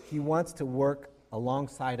 He wants to work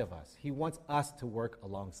alongside of us. He wants us to work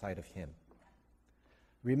alongside of Him.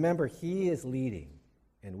 Remember, He is leading,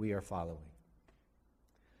 and we are following.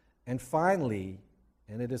 And finally,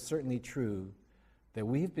 and it is certainly true, that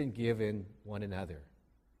we've been given one another.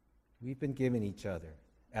 We've been given each other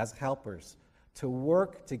as helpers to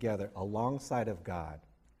work together alongside of God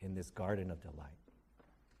in this garden of delight.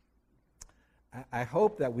 I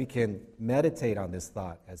hope that we can meditate on this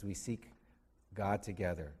thought as we seek God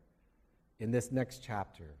together in this next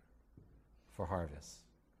chapter for Harvest,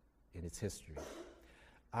 in its history.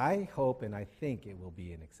 I hope and I think it will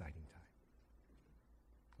be an exciting time.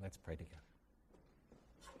 Let's pray together.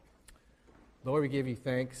 Lord, we give you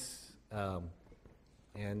thanks,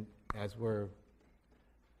 and as we're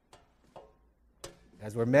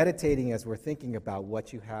meditating, as we're thinking about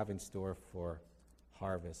what you have in store for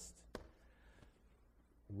Harvest,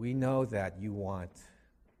 we know that you want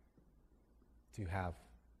to have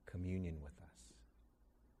communion with us.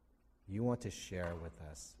 You want to share with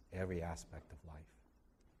us every aspect of life,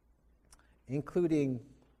 including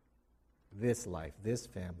this life, this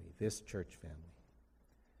family, this church family.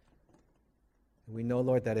 And we know,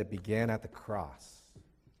 Lord, that it began at the cross,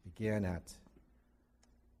 began at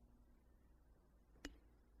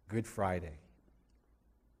Good Friday,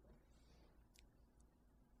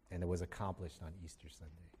 and it was accomplished on Easter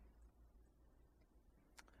Sunday.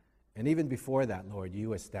 And even before that, Lord,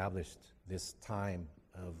 you established this time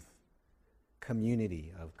of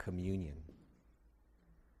community, of communion.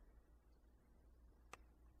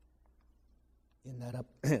 In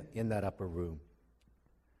that upper room.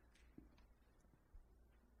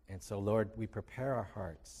 And so, Lord, we prepare our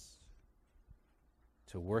hearts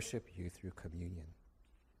to worship you through communion,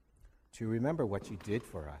 to remember what you did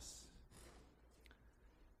for us,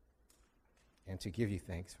 and to give you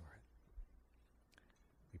thanks for it.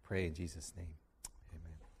 We pray in Jesus' name.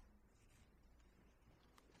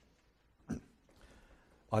 Amen.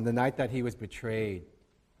 On the night that he was betrayed,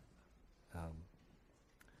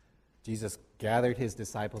 Jesus gathered his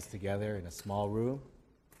disciples together in a small room,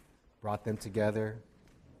 brought them together,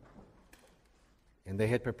 and they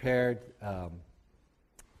had prepared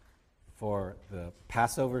for the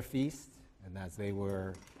Passover feast. And as they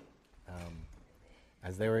were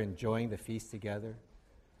enjoying the feast together,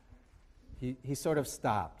 he sort of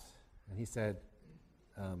stopped and he said,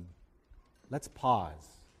 let's pause.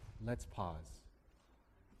 Let's pause.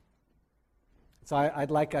 So I'd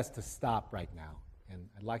like us to stop right now, and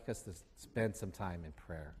I'd like us to spend some time in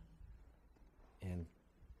prayer and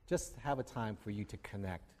just have a time for you to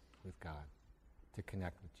connect with God, to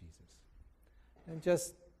connect with Jesus. And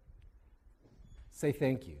just say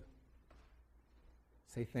thank you.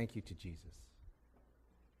 Say thank you to Jesus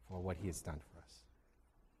for what he has done for us.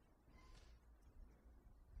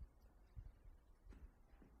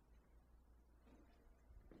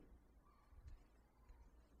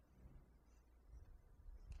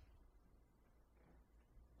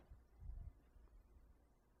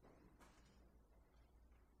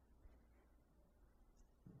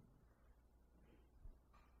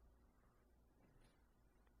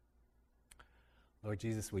 Lord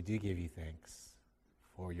Jesus, we do give you thanks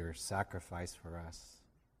for your sacrifice for us.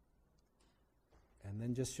 And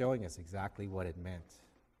then just showing us exactly what it meant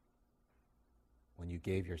when you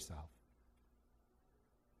gave yourself,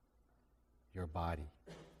 your body,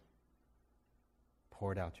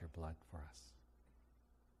 poured out your blood for us.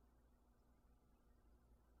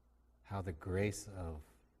 How the grace of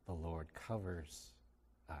the Lord covers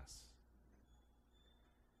us.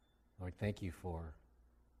 Lord, thank you for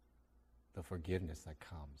the forgiveness that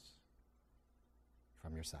comes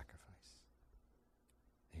from your sacrifice.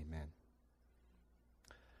 Amen.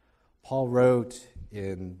 Paul wrote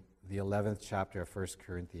in the 11th chapter of 1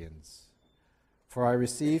 Corinthians, "For I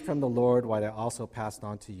received from the Lord what I also passed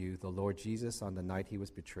on to you. The Lord Jesus, on the night he was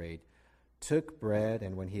betrayed, took bread,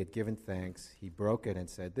 and when he had given thanks, he broke it and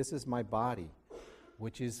said, 'This is my body,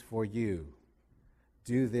 which is for you.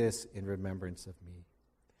 Do this in remembrance of me.'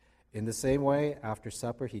 In the same way, after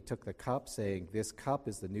supper, he took the cup, saying, 'This cup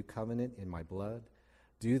is the new covenant in my blood.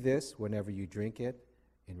 Do this whenever you drink it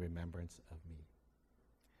in remembrance of me.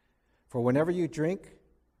 For whenever you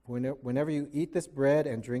eat this bread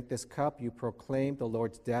and drink this cup, you proclaim the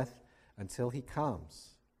Lord's death until he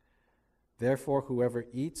comes. Therefore, whoever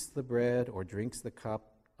eats the bread or drinks the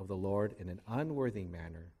cup of the Lord in an unworthy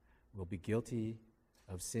manner will be guilty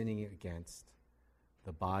of sinning against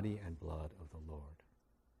the body and blood of the Lord.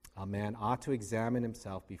 A man ought to examine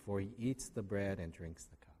himself before he eats the bread and drinks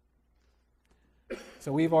the cup.'"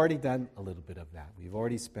 So we've already done a little bit of that. We've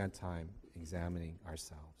already spent time examining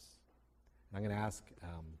ourselves. And I'm going to ask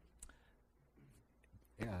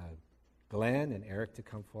Glenn and Eric to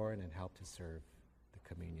come forward and help to serve the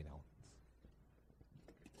communion elements.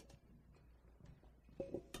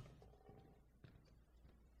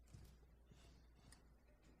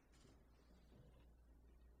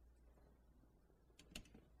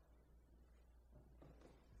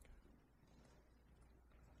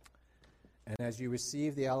 And as you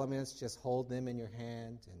receive the elements, just hold them in your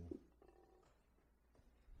hand and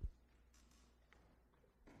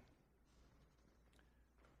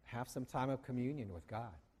have some time of communion with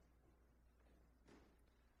God.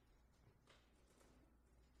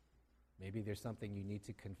 Maybe there's something you need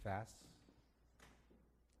to confess.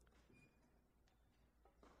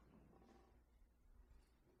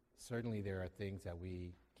 Certainly there are things that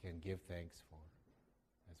we can give thanks for,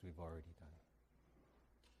 as we've already done.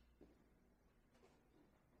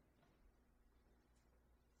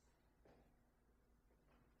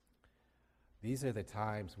 These are the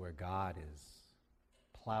times where God is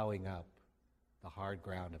plowing up the hard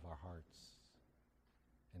ground of our hearts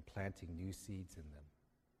and planting new seeds in them.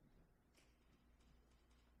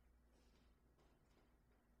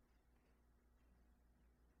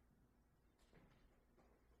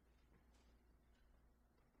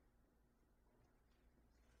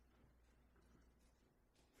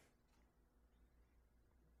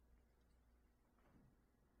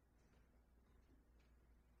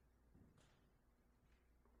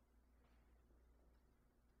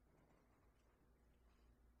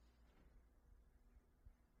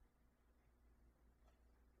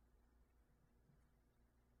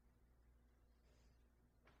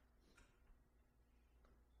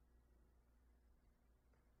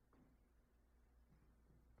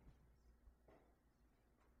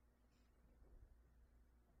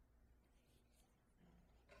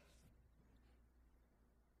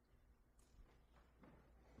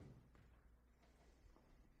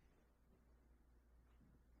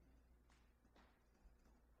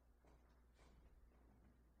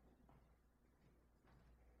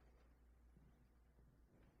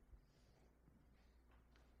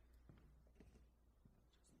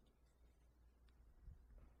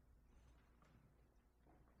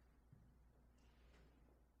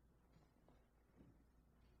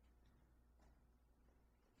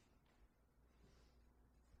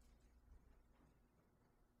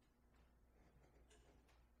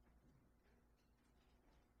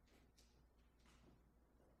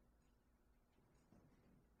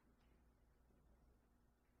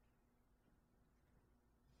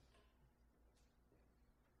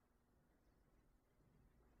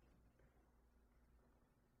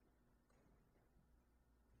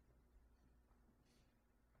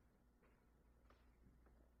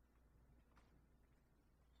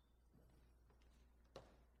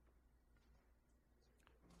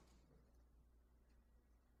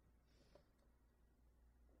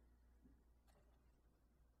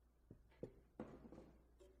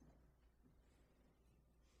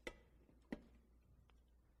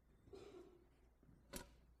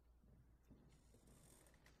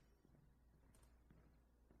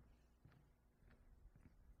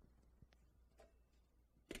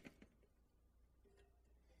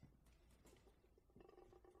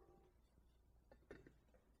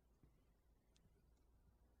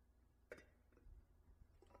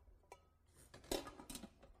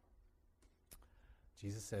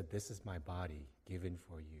 Jesus said, "This is my body given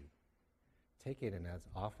for you. Take it, and as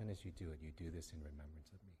often as you do it, you do this in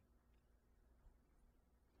remembrance of me."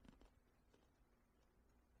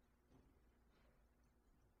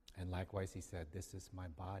 And likewise, he said, "This is my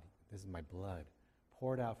body, this is my blood,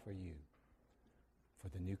 poured out for you for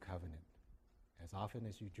the new covenant. As often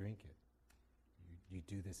as you drink it, you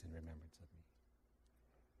do this in remembrance of me."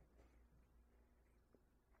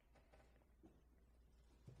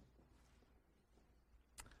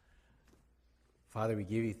 Father, we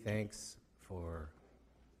give you thanks for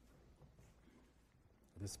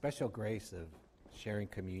the special grace of sharing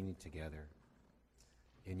communion together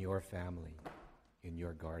in your family, in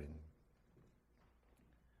your garden.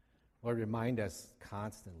 Lord, remind us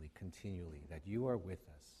constantly, continually, that you are with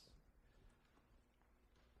us.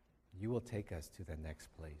 You will take us to the next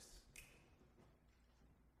place.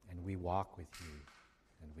 And we walk with you,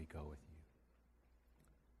 and we go with you.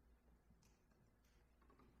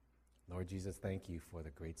 Lord Jesus, thank you for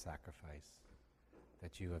the great sacrifice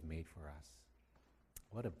that you have made for us.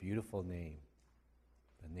 What a beautiful name,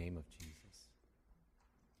 the name of Jesus.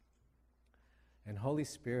 And Holy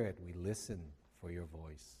Spirit, we listen for your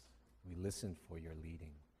voice. We listen for your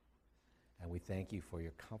leading. And we thank you for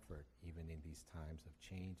your comfort even in these times of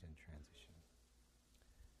change and transition.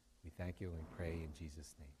 We thank you and we pray in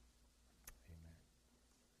Jesus' name. Amen.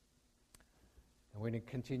 And we're going to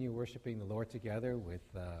continue worshiping the Lord together with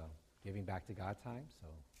giving back to God time. So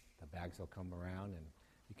the bags will come around and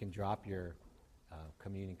you can drop your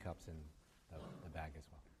communion cups in the bag as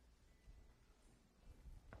well.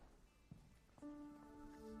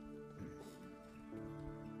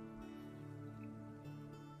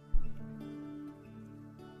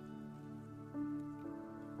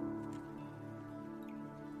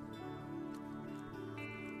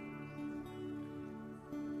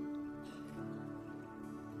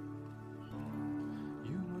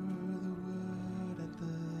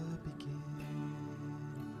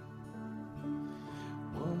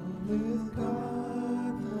 With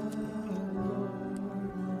God.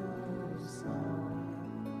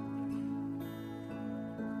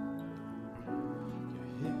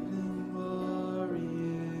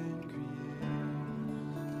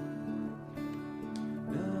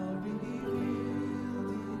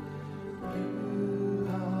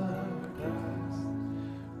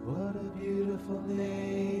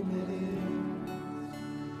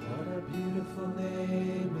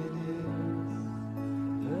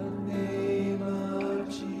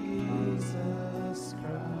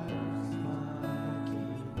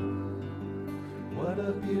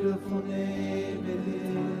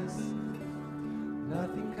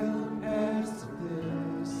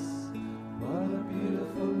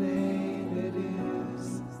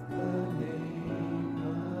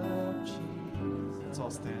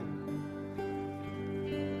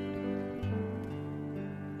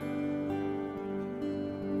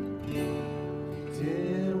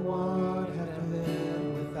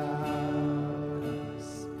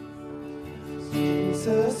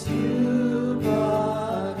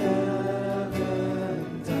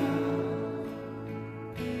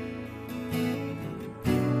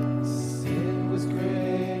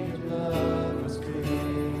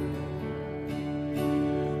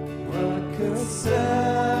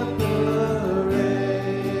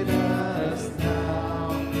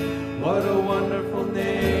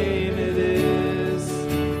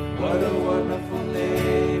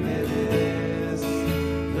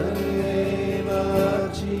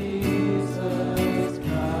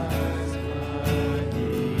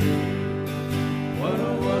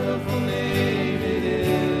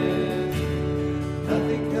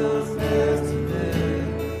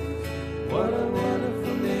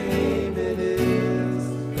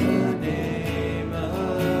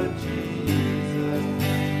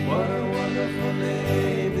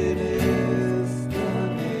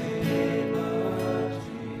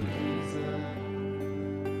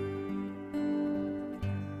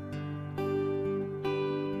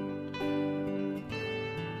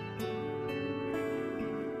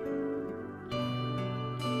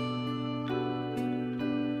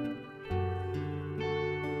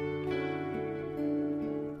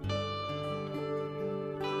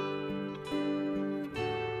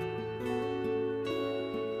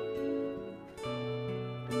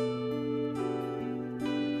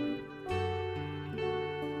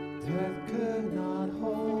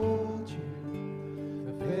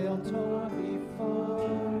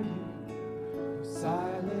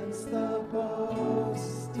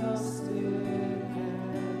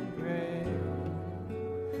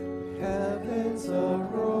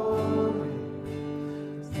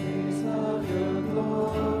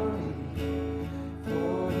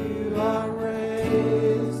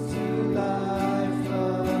 raised to life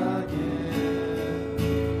again.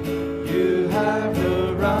 You have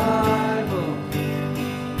no rival,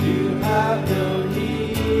 you have no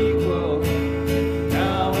equal.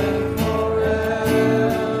 Now and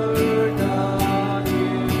forever, God,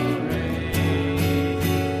 you reign.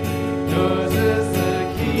 Yours is the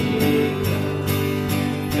kingdom,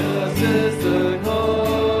 yours is the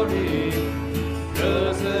glory,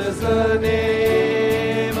 yours is the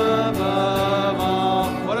name above all.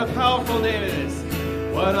 What a powerful name it is!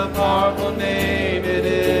 What a powerful name it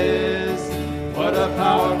is! What a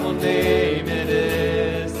powerful name it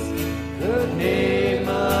is! The name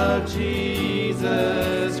of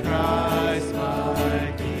Jesus Christ,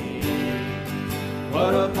 my King.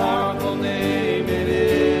 What a powerful name it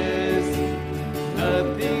is!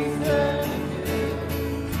 Nothing's better.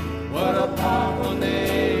 What a powerful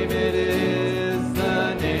name it is!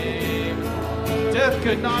 The name. Death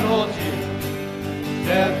could not hold you.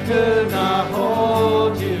 Death could not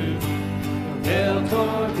hold you. Hell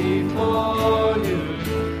tore before you.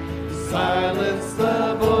 Silence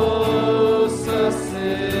the boast of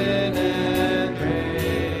sin and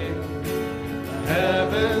grave. The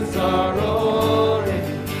heavens are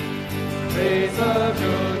roaring, praise of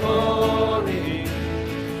your glory.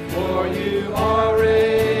 For you are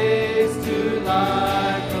raised to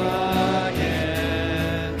life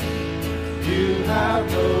again. You have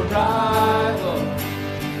no rival,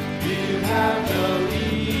 you have no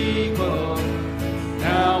equal.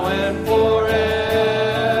 Now and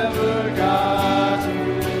forever, God, you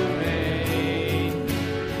reign.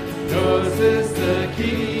 Yours is the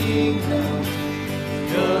kingdom,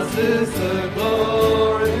 yours is the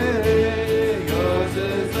glory, yours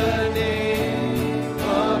is the name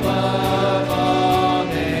above all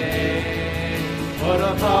names. What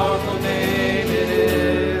a powerful name it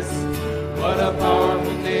is! What a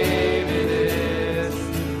powerful name it is!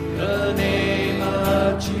 The name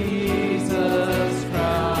of Jesus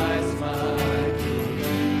Christ, my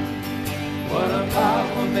King. What a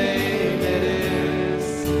powerful name it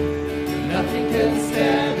is! Nothing can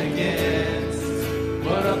stand against.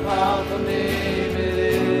 What a powerful name it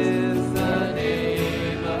is! The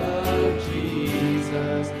name of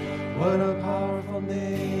Jesus. What a powerful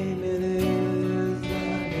name it is! The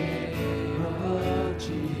name of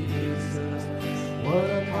Jesus. What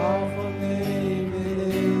a powerful name it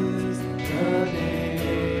is! The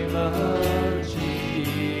name of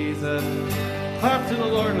Jesus. Clap to the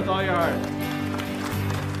Lord with all your heart.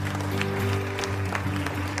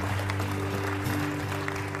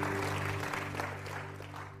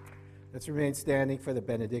 Let's remain standing for the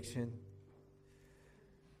benediction.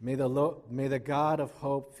 May the God of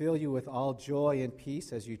hope fill you with all joy and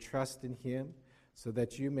peace as you trust in him, so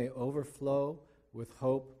that you may overflow with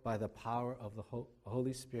hope by the power of the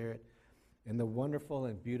Holy Spirit. In the wonderful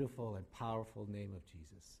and beautiful and powerful name of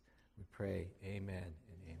Jesus, we pray, amen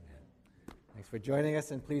and amen. Thanks for joining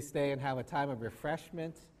us, and please stay and have a time of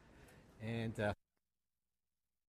refreshment. And